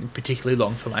not been particularly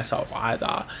long for myself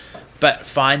either. But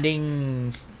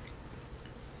finding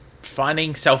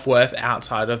self-worth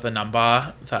outside of the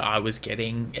number that I was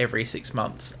getting every 6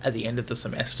 months at the end of the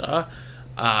semester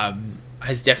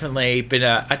has definitely been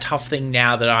a tough thing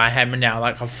now that I am now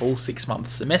a full 6 month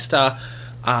semester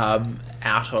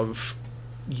out of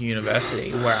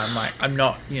university, where I'm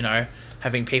not,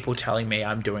 having people telling me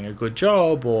I'm doing a good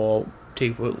job or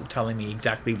people telling me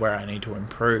exactly where I need to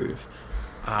improve,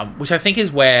 which I think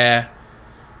is where,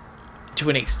 to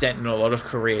an extent in a lot of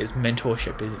careers,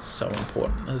 mentorship is so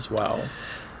important as well.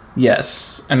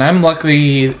 Yes, and I'm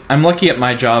lucky at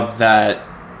my job that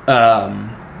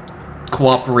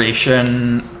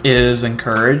cooperation is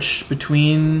encouraged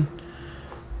between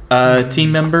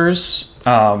team members,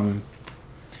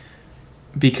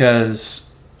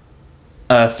 because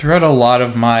throughout a lot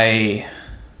of my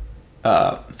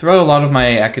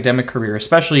academic career,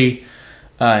 especially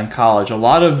in college, a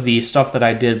lot of the stuff that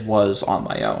I did was on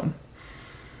my own.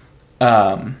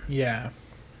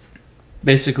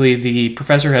 Basically, the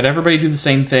professor had everybody do the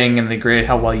same thing, and they graded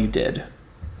how well you did.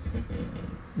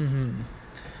 Mm-hmm.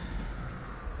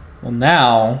 Well,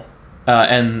 now,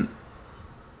 and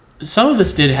some of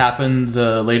this did happen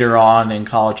the later on in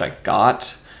college I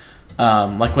got.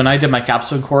 When I did my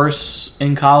capstone course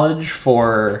in college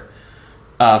for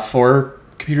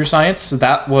computer science,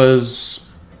 that was,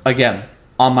 again,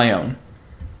 on my own.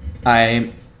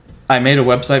 I made a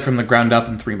website from the ground up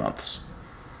in 3 months.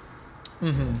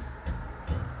 Mm-hmm.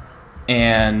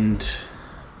 And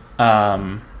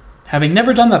having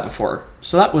never done that before,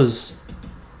 so that was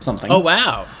something. Oh,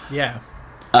 wow. Yeah.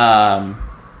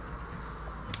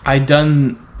 I'd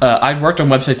worked on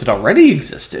websites that already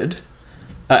existed,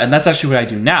 and that's actually what I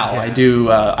do now. Yeah.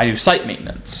 I do site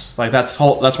maintenance. That's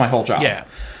my whole job. Yeah.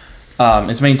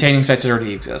 Is maintaining sites that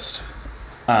already exist.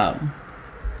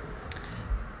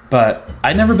 But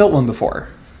I never built one before.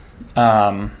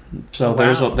 So there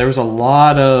was a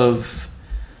lot of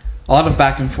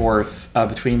back and forth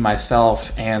between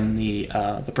myself and the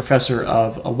professor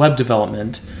of web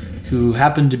development, who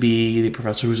happened to be the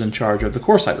professor who was in charge of the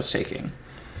course I was taking,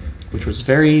 which was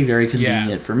very, very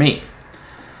convenient for me.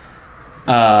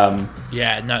 No.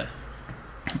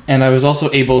 And I was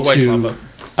also able Always to. love it.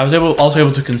 I was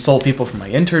able to consult people from my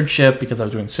internship because I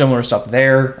was doing similar stuff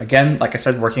there. Again, like I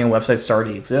said, working on websites that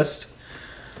already exist.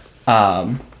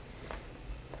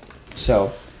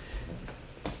 So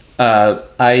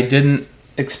I didn't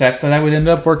expect that I would end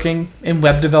up working in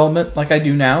web development like I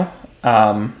do now.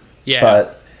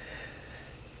 But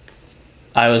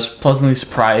I was pleasantly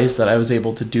surprised that I was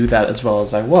able to do that as well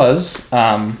as I was.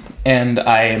 And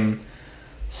I am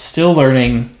still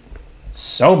learning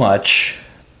so much.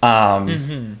 So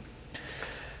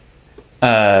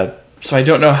I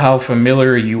don't know how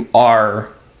familiar you are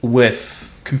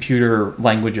with computer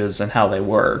languages and how they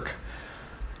work.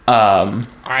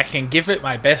 I can give it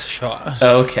my best shot.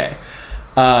 Okay.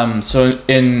 So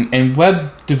in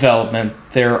web development,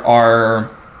 there are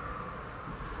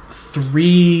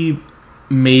 3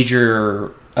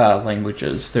 major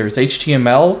languages. There's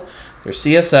HTML, there's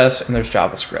CSS, and there's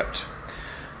JavaScript.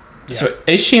 Yeah. So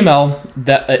HTML,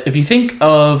 that if you think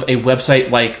of a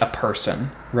website like a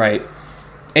person, right?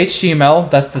 HTML,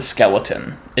 that's the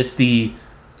skeleton. It's the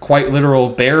quite literal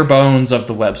bare bones of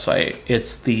the website.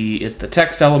 It's the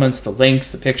text elements, the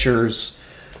links, the pictures.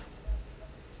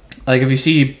 Like if you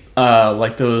see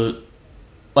like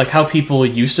how people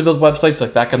used to build websites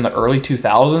like back in the early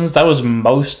 2000s, that was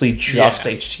mostly just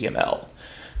HTML.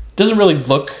 Doesn't really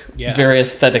look very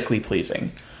aesthetically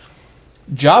pleasing.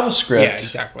 JavaScript,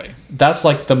 exactly. That's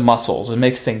like the muscles. It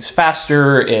makes things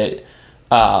faster. It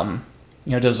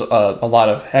does a lot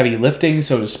of heavy lifting,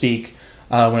 so to speak,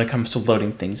 when it comes to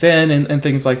loading things in and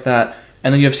things like that.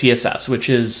 And then you have CSS, which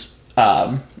is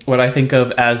what I think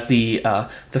of as the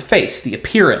face, the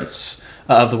appearance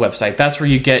of the website. That's where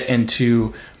you get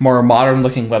into more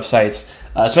modern-looking websites,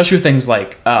 especially with things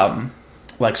like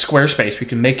Squarespace, where you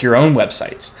can make your own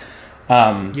websites.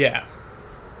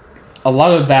 A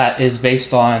lot of that is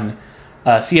based on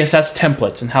CSS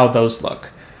templates and how those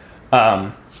look.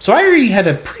 So I already had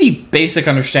a pretty basic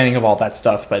understanding of all that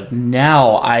stuff, but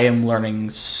now I am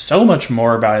learning so much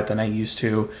more about it than I used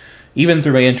to, even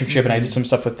through my internship, and I did some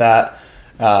stuff with that.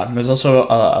 There's also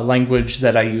a language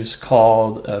that I use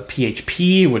called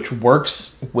PHP, which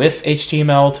works with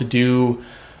HTML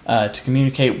to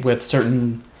communicate with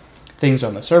certain things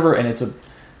on the server, and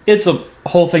it's a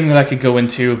whole thing that I could go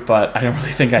into, but I don't really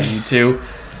think I need to.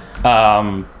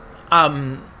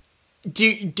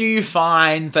 Do you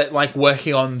find that like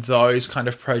working on those kind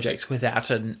of projects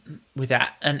without an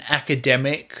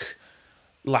academic,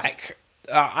 like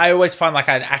I always find like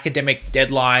an academic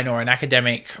deadline or an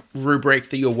academic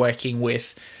rubric that you're working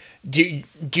with, do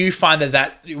you find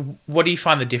that what do you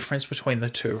find the difference between the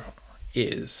two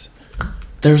is?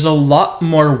 There's a lot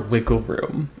more wiggle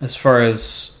room as far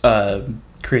as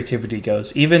creativity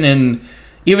goes, even in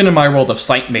my world of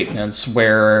site maintenance,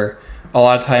 where a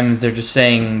lot of times they're just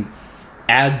saying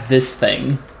add this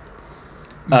thing,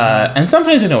 and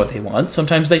sometimes I know what they want,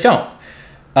 sometimes they don't.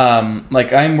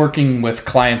 Like I'm working with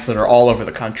clients that are all over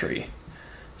the country,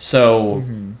 so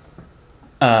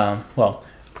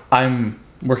I'm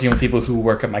working with people who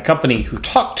work at my company who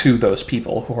talk to those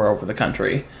people who are over the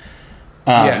country.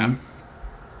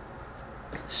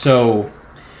 So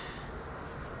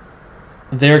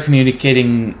they're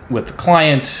communicating with the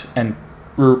client and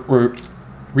we're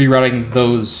rewriting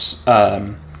those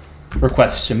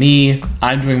requests to me.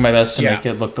 I'm doing my best to make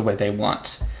it look the way they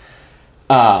want.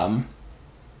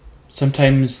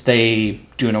 Sometimes they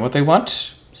do know what they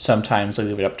want. Sometimes they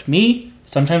leave it up to me.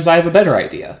 Sometimes I have a better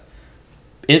idea.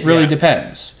 It really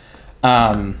depends.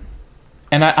 And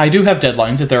I do have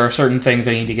deadlines that there are certain things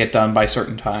I need to get done by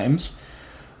certain times.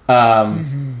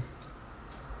 But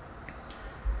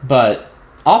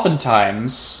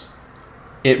oftentimes,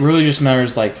 it really just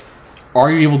matters, like,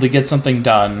 are you able to get something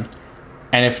done?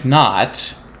 And if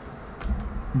not,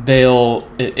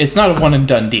 it's not a one and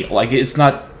done deal. Like, it's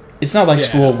not like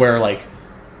school where, like,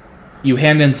 you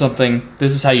hand in something,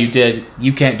 this is how you did,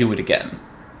 you can't do it again.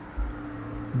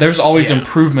 There's always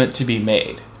improvement to be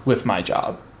made with my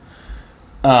job.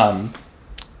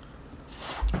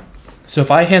 So if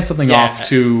I hand something off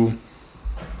to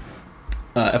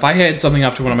one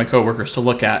of my coworkers to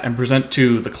look at and present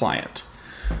to the client,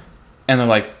 and they're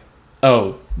like,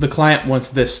 "Oh, the client wants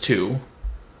this too,"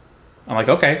 I'm like,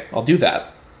 "Okay, I'll do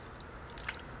that."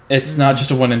 It's not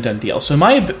just a one and done deal. So in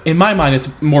my mind,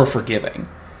 it's more forgiving.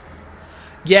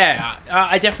 Yeah,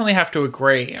 I definitely have to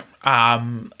agree.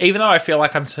 Even though I feel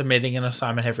like I'm submitting an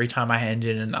assignment every time I hand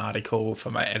in an article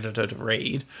for my editor to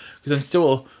read, because I'm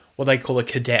still what they call a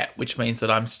cadet, which means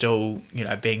that I'm still,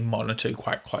 being monitored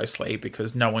quite closely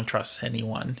because no one trusts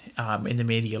anyone in the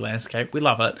media landscape. We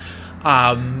love it.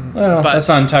 But that's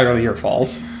not entirely your fault.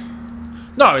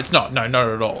 No, it's not. No, not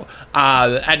at all.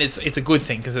 And it's a good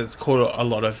thing because it's caused a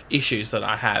lot of issues that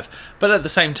I have. But at the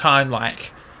same time,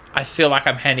 like, I feel like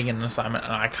I'm handing in an assignment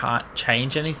and I can't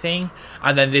change anything.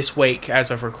 And then this week,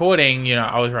 as of recording,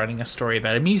 I was writing a story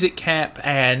about a music camp,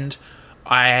 and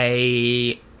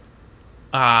I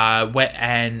went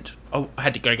and I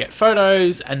had to go get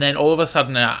photos, and then all of a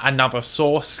sudden another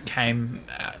source came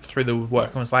through the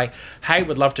work and was like, "Hey,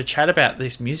 would love to chat about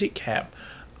this music camp."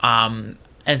 And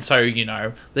so,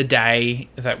 the day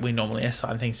that we normally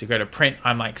assign things to go to print,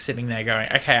 I'm like sitting there going,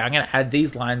 okay, I'm going to add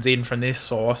these lines in from this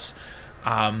source.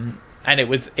 And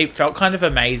it felt kind of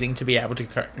amazing to be able to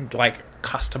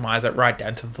customize it right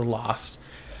down to the last.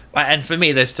 And for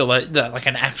me, there's still an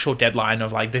actual deadline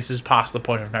of like, this is past the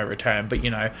point of no return, but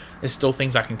there's still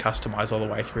things I can customize all the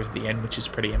way through to the end, which is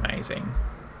pretty amazing.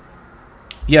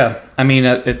 Yeah. I mean,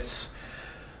 it's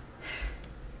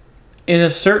in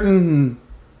certain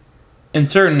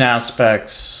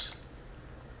aspects,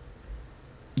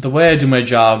 the way I do my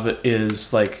job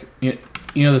is like,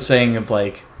 the saying of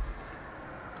like,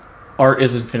 art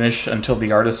isn't finished until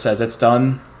the artist says it's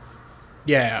done.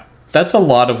 Yeah. That's a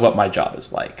lot of what my job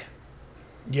is like.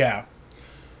 Yeah.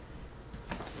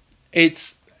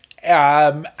 It's,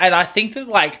 and I think that,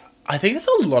 like, I think it's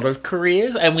a lot of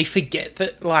careers, and we forget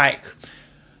that, like,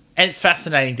 and it's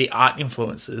fascinating the art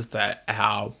influences that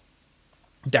our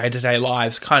day-to-day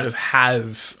lives kind of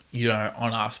have, you know,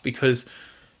 on us, because,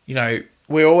 you know,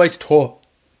 we're always taught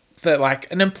that,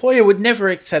 like, an employer would never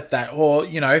accept that, or,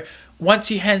 you know,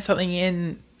 once you hand something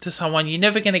in to someone, you're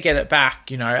never going to get it back,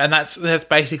 you know, and that's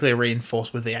basically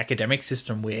reinforced with the academic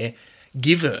system we're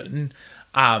given,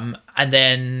 and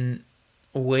then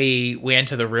we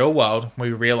enter the real world,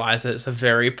 we realize that it's a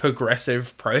very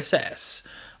progressive process.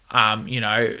 You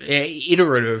know,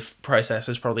 iterative process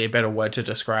is probably a better word to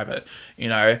describe it. You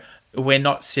know, we're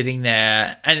not sitting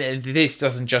there, and this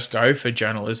doesn't just go for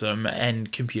journalism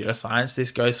and computer science,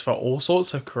 this goes for all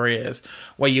sorts of careers,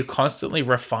 where you're constantly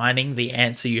refining the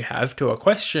answer you have to a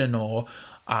question, or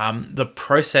the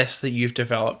process that you've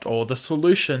developed, or the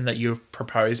solution that you're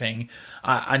proposing,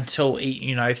 until it,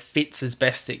 you know, fits as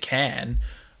best it can.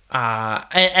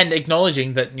 And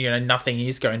acknowledging that, you know, nothing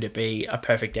is going to be a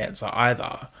perfect answer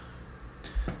either.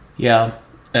 Yeah.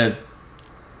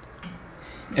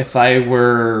 If I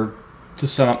were to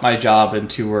sum up my job in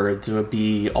 2 words, it would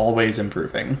be always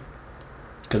improving.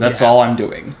 Because that's all I'm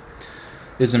doing,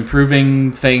 is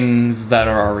improving things that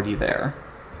are already there.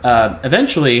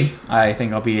 Eventually, I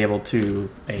think I'll be able to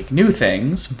make new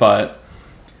things, but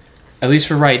at least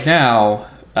for right now,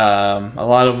 a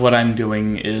lot of what I'm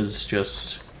doing is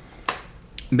just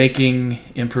making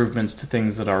improvements to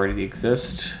things that already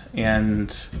exist.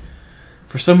 And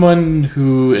for someone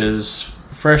who is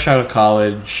fresh out of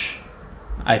college,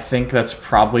 I think that's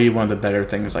probably one of the better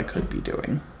things I could be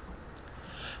doing.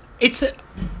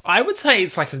 I would say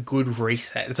it's like a good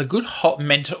reset. It's a good hot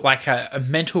mental, like a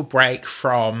mental break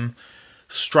from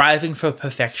striving for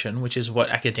perfection, which is what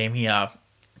academia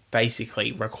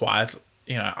basically requires,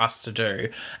 you know, us to do,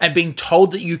 and being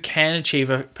told that you can achieve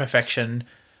a perfection,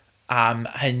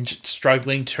 and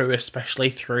struggling to, especially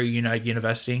through, you know,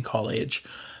 university and college,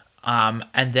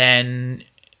 and then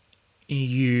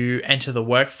you enter the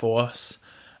workforce,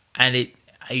 and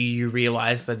you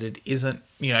realize that it isn't,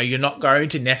 you know, you're not going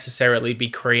to necessarily be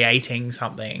creating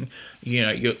something, you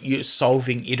know, you're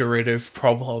solving iterative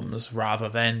problems rather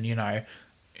than, you know,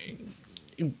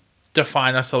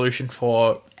 define a solution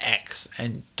for X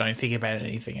and don't think about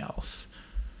anything else.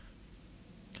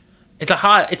 It's a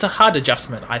hard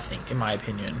adjustment, I think, in my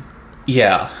opinion.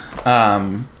 Yeah.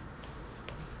 And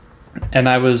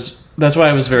that's why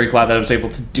I was very glad that I was able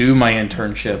to do my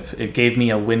internship. It gave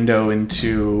me a window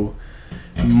into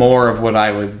more of what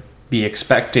I would be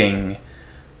expecting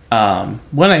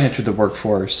when I entered the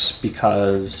workforce,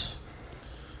 because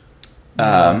you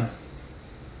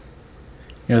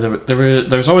know,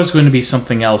 there's always going to be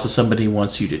something else that somebody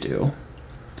wants you to do.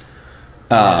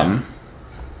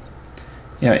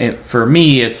 You know, for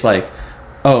me, it's like,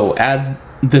 oh, add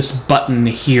this button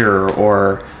here,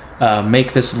 or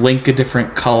make this link a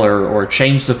different color, or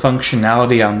change the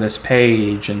functionality on this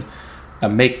page, and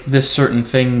make this certain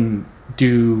thing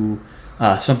do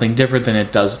something different than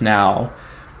it does now.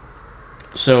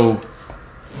 So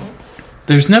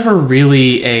there's never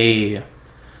really a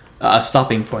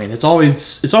stopping point. It's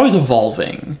always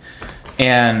evolving,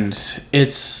 and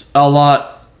it's a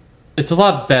lot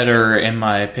better, in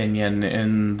my opinion,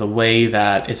 in the way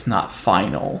that it's not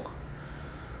final.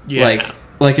 Yeah.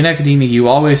 Like in academia, you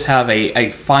always have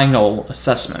a final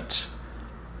assessment.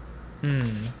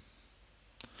 And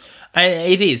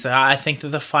it is. I think that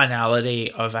the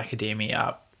finality of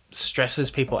academia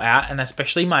stresses people out, and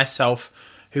especially myself,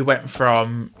 who went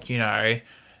from, you know,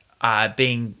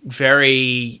 being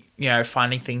very, you know,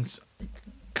 finding things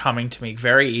coming to me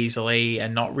very easily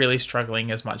and not really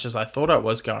struggling as much as I thought I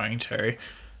was going to,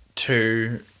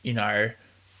 you know,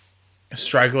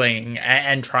 struggling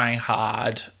and trying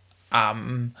hard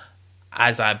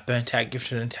as a burnt out,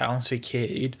 gifted and talented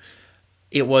kid.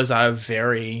 It's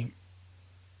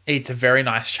a very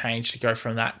nice change to go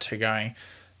from that to going,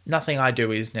 nothing I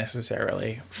do is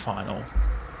necessarily final.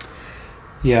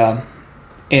 Yeah.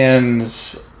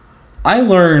 And I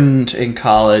learned in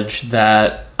college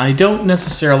that I don't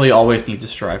necessarily always need to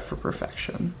strive for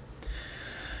perfection.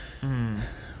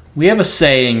 We have a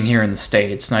saying here in the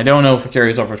States, and I don't know if it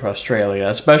carries over to Australia,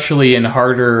 especially in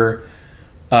harder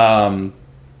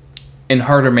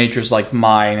majors like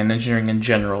mine and engineering in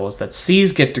general, is that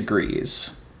C's get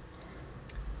degrees.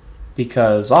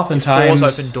 Because oftentimes...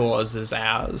 Fours open doors is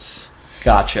ours.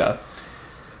 Gotcha.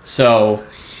 So,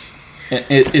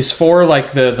 is 4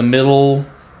 like the middle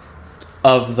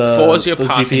of the 4's your the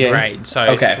passing GPA? grade. So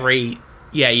okay. 3,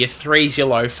 yeah, your 3's your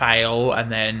low fail,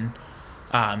 and then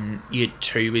Year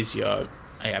 2 is your...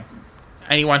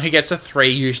 anyone who gets a 3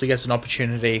 usually gets an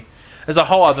opportunity. There's a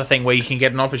whole other thing where you can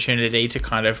get an opportunity to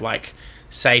kind of like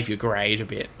save your grade a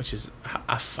bit, which is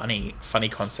a funny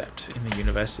concept in the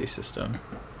university system.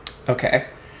 Okay.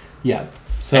 Yeah.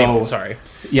 So Anyway, sorry.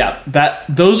 Yeah,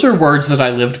 those are words that I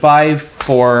lived by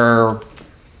for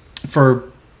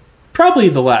probably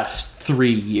the last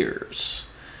 3 years,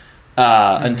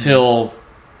 until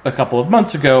a couple of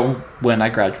months ago when I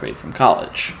graduated from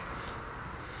college.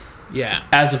 Yeah.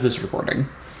 As of this recording.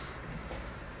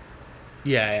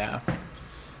 Yeah.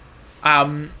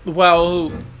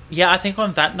 Well, yeah, I think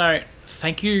on that note,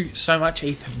 thank you so much,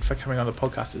 Ethan, for coming on the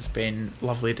podcast. It's been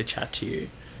lovely to chat to you.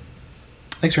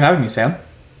 Thanks for having me, Sam.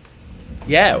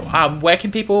 Yeah, where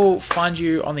can people find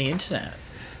you on the internet?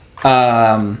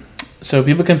 So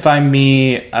people can find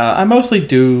me. I mostly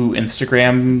do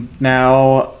Instagram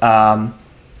now.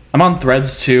 I'm on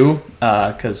Threads too,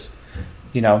 because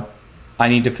I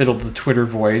need to fill the Twitter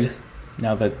void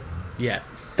now that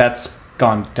that's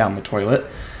gone down the toilet.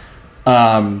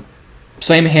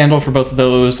 Same handle for both of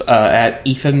those at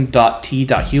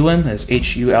ethan.t.hewlin. That's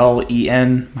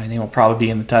Hulen. My name will probably be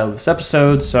in the title of this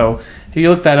episode, so if you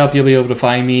look that up, you'll be able to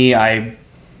find me. I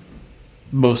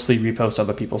mostly repost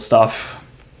other people's stuff.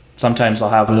 Sometimes I'll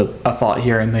have a thought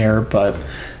here and there, but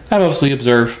I mostly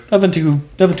observe. Nothing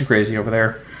too crazy over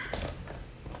there.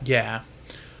 Yeah.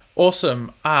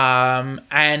 Awesome.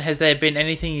 And has there been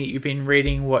anything that you've been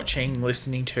reading, watching,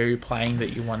 listening to, playing that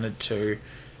you wanted to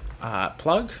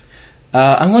plug?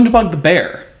 I'm going to plug The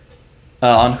Bear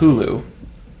on Hulu,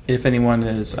 if anyone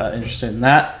is interested in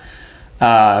that.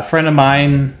 A friend of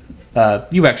mine,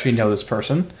 you actually know this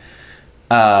person,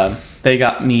 they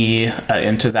got me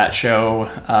into that show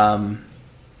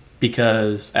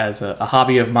because as a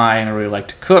hobby of mine, I really like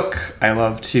to cook. I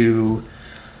love to...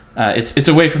 it's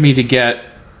a way for me to get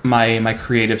my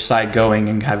creative side going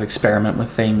and kind of experiment with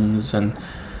things, and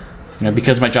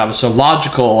because my job is so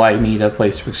logical, I need a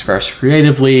place to express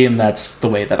creatively, and that's the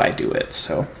way that I do it.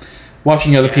 So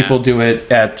watching other people do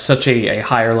it at such a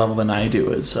higher level than I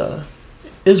do is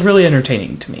really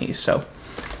entertaining to me. So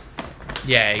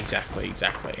yeah, exactly.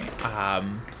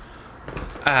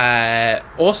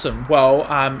 Awesome.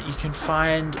 Well, you can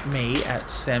find me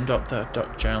at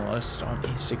sam.the.journalist on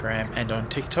Instagram and on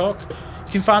TikTok.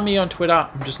 You can find me on Twitter.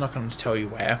 I'm just not going to tell you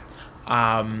where.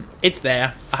 It's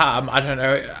there. I don't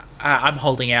know. I'm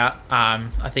holding out.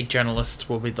 I think journalists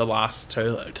will be the last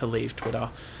to leave Twitter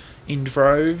in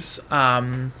droves.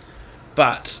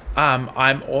 But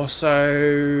I'm also...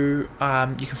 you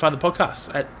can find the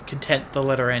podcast at Content, the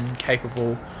letter N,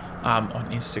 Capable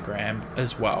on Instagram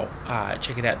as well.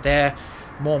 Check it out there.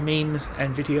 More memes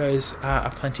and videos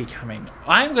are plenty coming.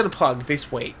 I'm going to plug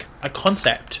this week a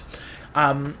concept.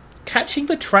 Catching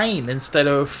the train instead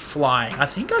of flying. I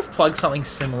think I've plugged something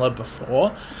similar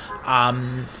before.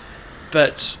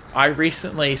 But I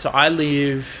recently... So I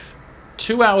live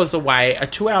 2 hours away, a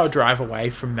 2-hour drive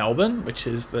away from Melbourne, which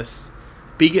is the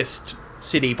biggest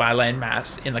city by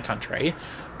landmass in the country.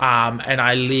 And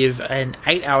I live an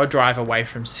 8-hour drive away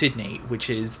from Sydney, which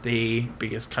is the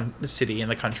biggest city in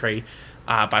the country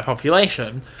by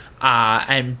population.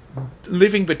 And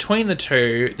living between the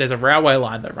two, there's a railway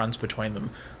line that runs between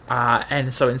them.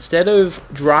 And so instead of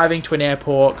driving to an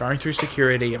airport, going through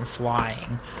security and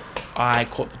flying, I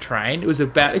caught the train. It was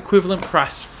about equivalent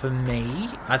price for me.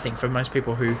 I think for most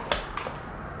people who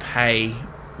pay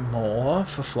more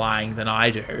for flying than I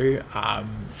do,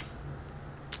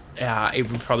 it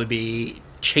would probably be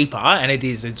cheaper, and it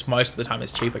is. It's most of the time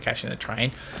it's cheaper catching the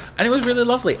train, and it was really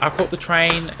lovely. I caught the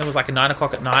train. It was like 9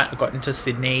 o'clock at night. I got into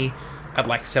Sydney at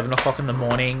like 7 o'clock in the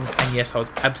morning, and yes, I was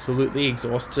absolutely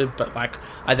exhausted, but like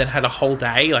I then had a whole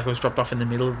day. Like I was dropped off in the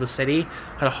middle of the city,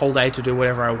 had a whole day to do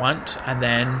whatever I want, and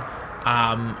then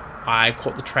I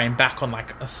caught the train back on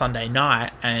like a Sunday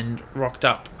night and rocked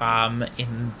up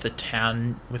in the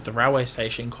town with the railway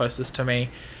station closest to me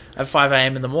at 5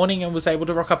 a.m. in the morning, and was able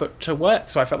to rock up to work.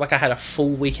 So I felt like I had a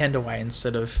full weekend away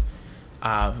instead of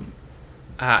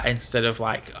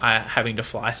like having to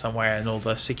fly somewhere and all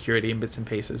the security and bits and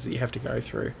pieces that you have to go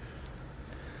through.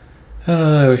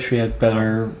 I wish we had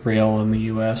better rail in the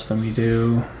US than we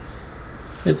do.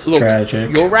 It's tragic.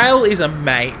 Your rail is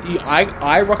amazing.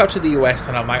 I rock up to the US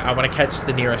and I'm like, I want to catch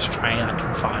the nearest train I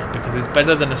can find because it's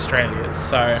better than Australia's.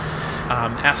 So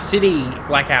our city,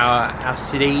 like our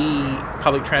city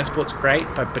public transport's great,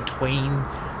 but between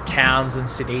towns and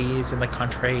cities in the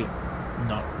country,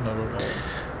 not at all.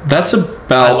 That's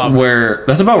about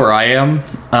where I am.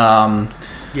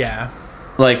 Yeah.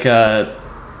 Like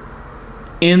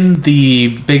in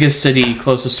the biggest city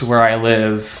closest to where I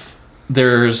live,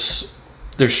 there's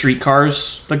there's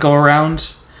streetcars that go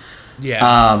around.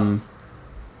 Yeah.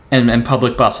 And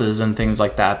public buses and things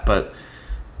like that, but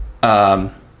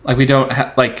like we don't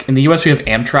have, like in the US we have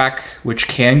Amtrak, which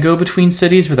can go between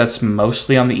cities, but that's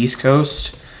mostly on the East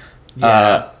Coast.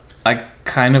 Yeah. I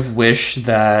kind of wish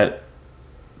that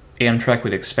Amtrak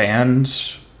would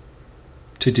expand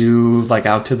to do like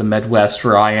out to the Midwest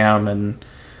where I am and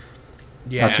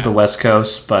out to the West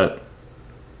Coast, but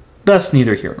that's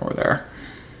neither here nor there.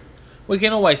 We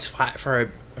can always fight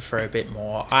for a bit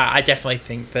more. I definitely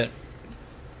think that,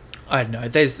 I don't know,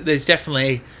 there's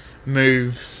definitely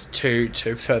moves to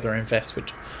further invest,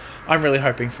 which I'm really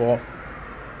hoping for.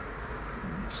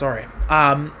 Sorry.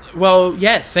 Well,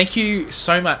 yeah, thank you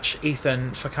so much,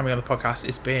 Ethan, for coming on the podcast.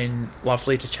 It's been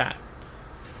lovely to chat.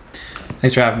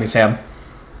 Thanks for having me, Sam.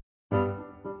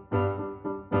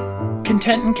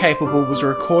 Content and Capable was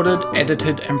recorded,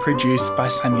 edited, and produced by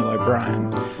Samuel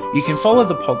O'Brien. You can follow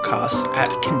the podcast at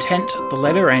Content, the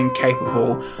letter N,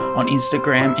 Capable on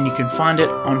Instagram, and you can find it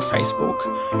on Facebook.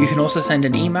 You can also send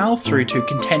an email through to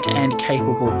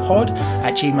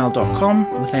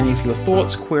contentandcapablepod@gmail.com with any of your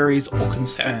thoughts, queries, or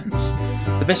concerns.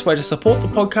 The best way to support the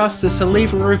podcast is to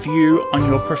leave a review on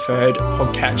your preferred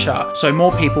podcatcher so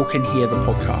more people can hear the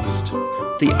podcast.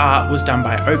 The art was done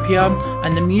by Opia,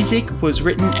 and the music was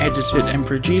written, edited, and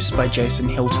produced by Jason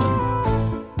Hilton.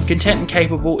 Content and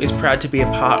Capable is proud to be a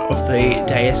part of the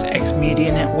Deus Ex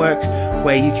Media Network,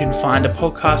 where you can find a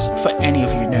podcast for any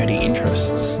of your nerdy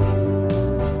interests.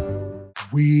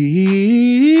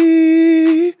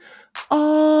 We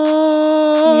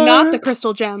are Not the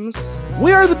crystal gems.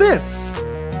 We are the Bits,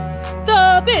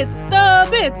 The bits, the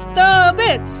bits, the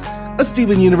bits. a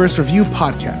Steven Universe review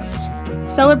podcast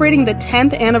Celebrating the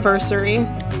 10th anniversary.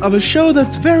 of a show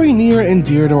that's very near and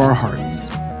dear to our hearts,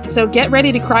 So get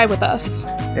ready to cry with us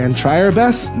and try our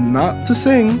best not to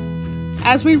sing.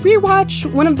 as we rewatch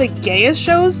one of the gayest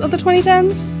shows of the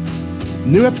 2010s,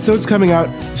 New episodes coming out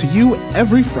to you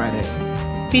every Friday.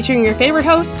 featuring your favorite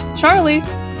host, Charlie.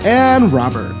 And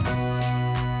Robert.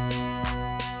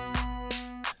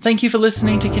 Thank you for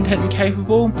listening to Content and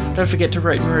Capable. Don't forget to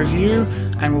rate and review,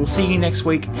 and we'll see you next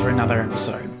week for another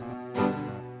episode.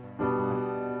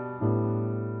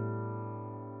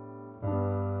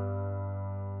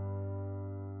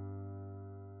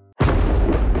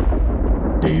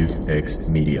 Deus Ex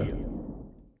Media.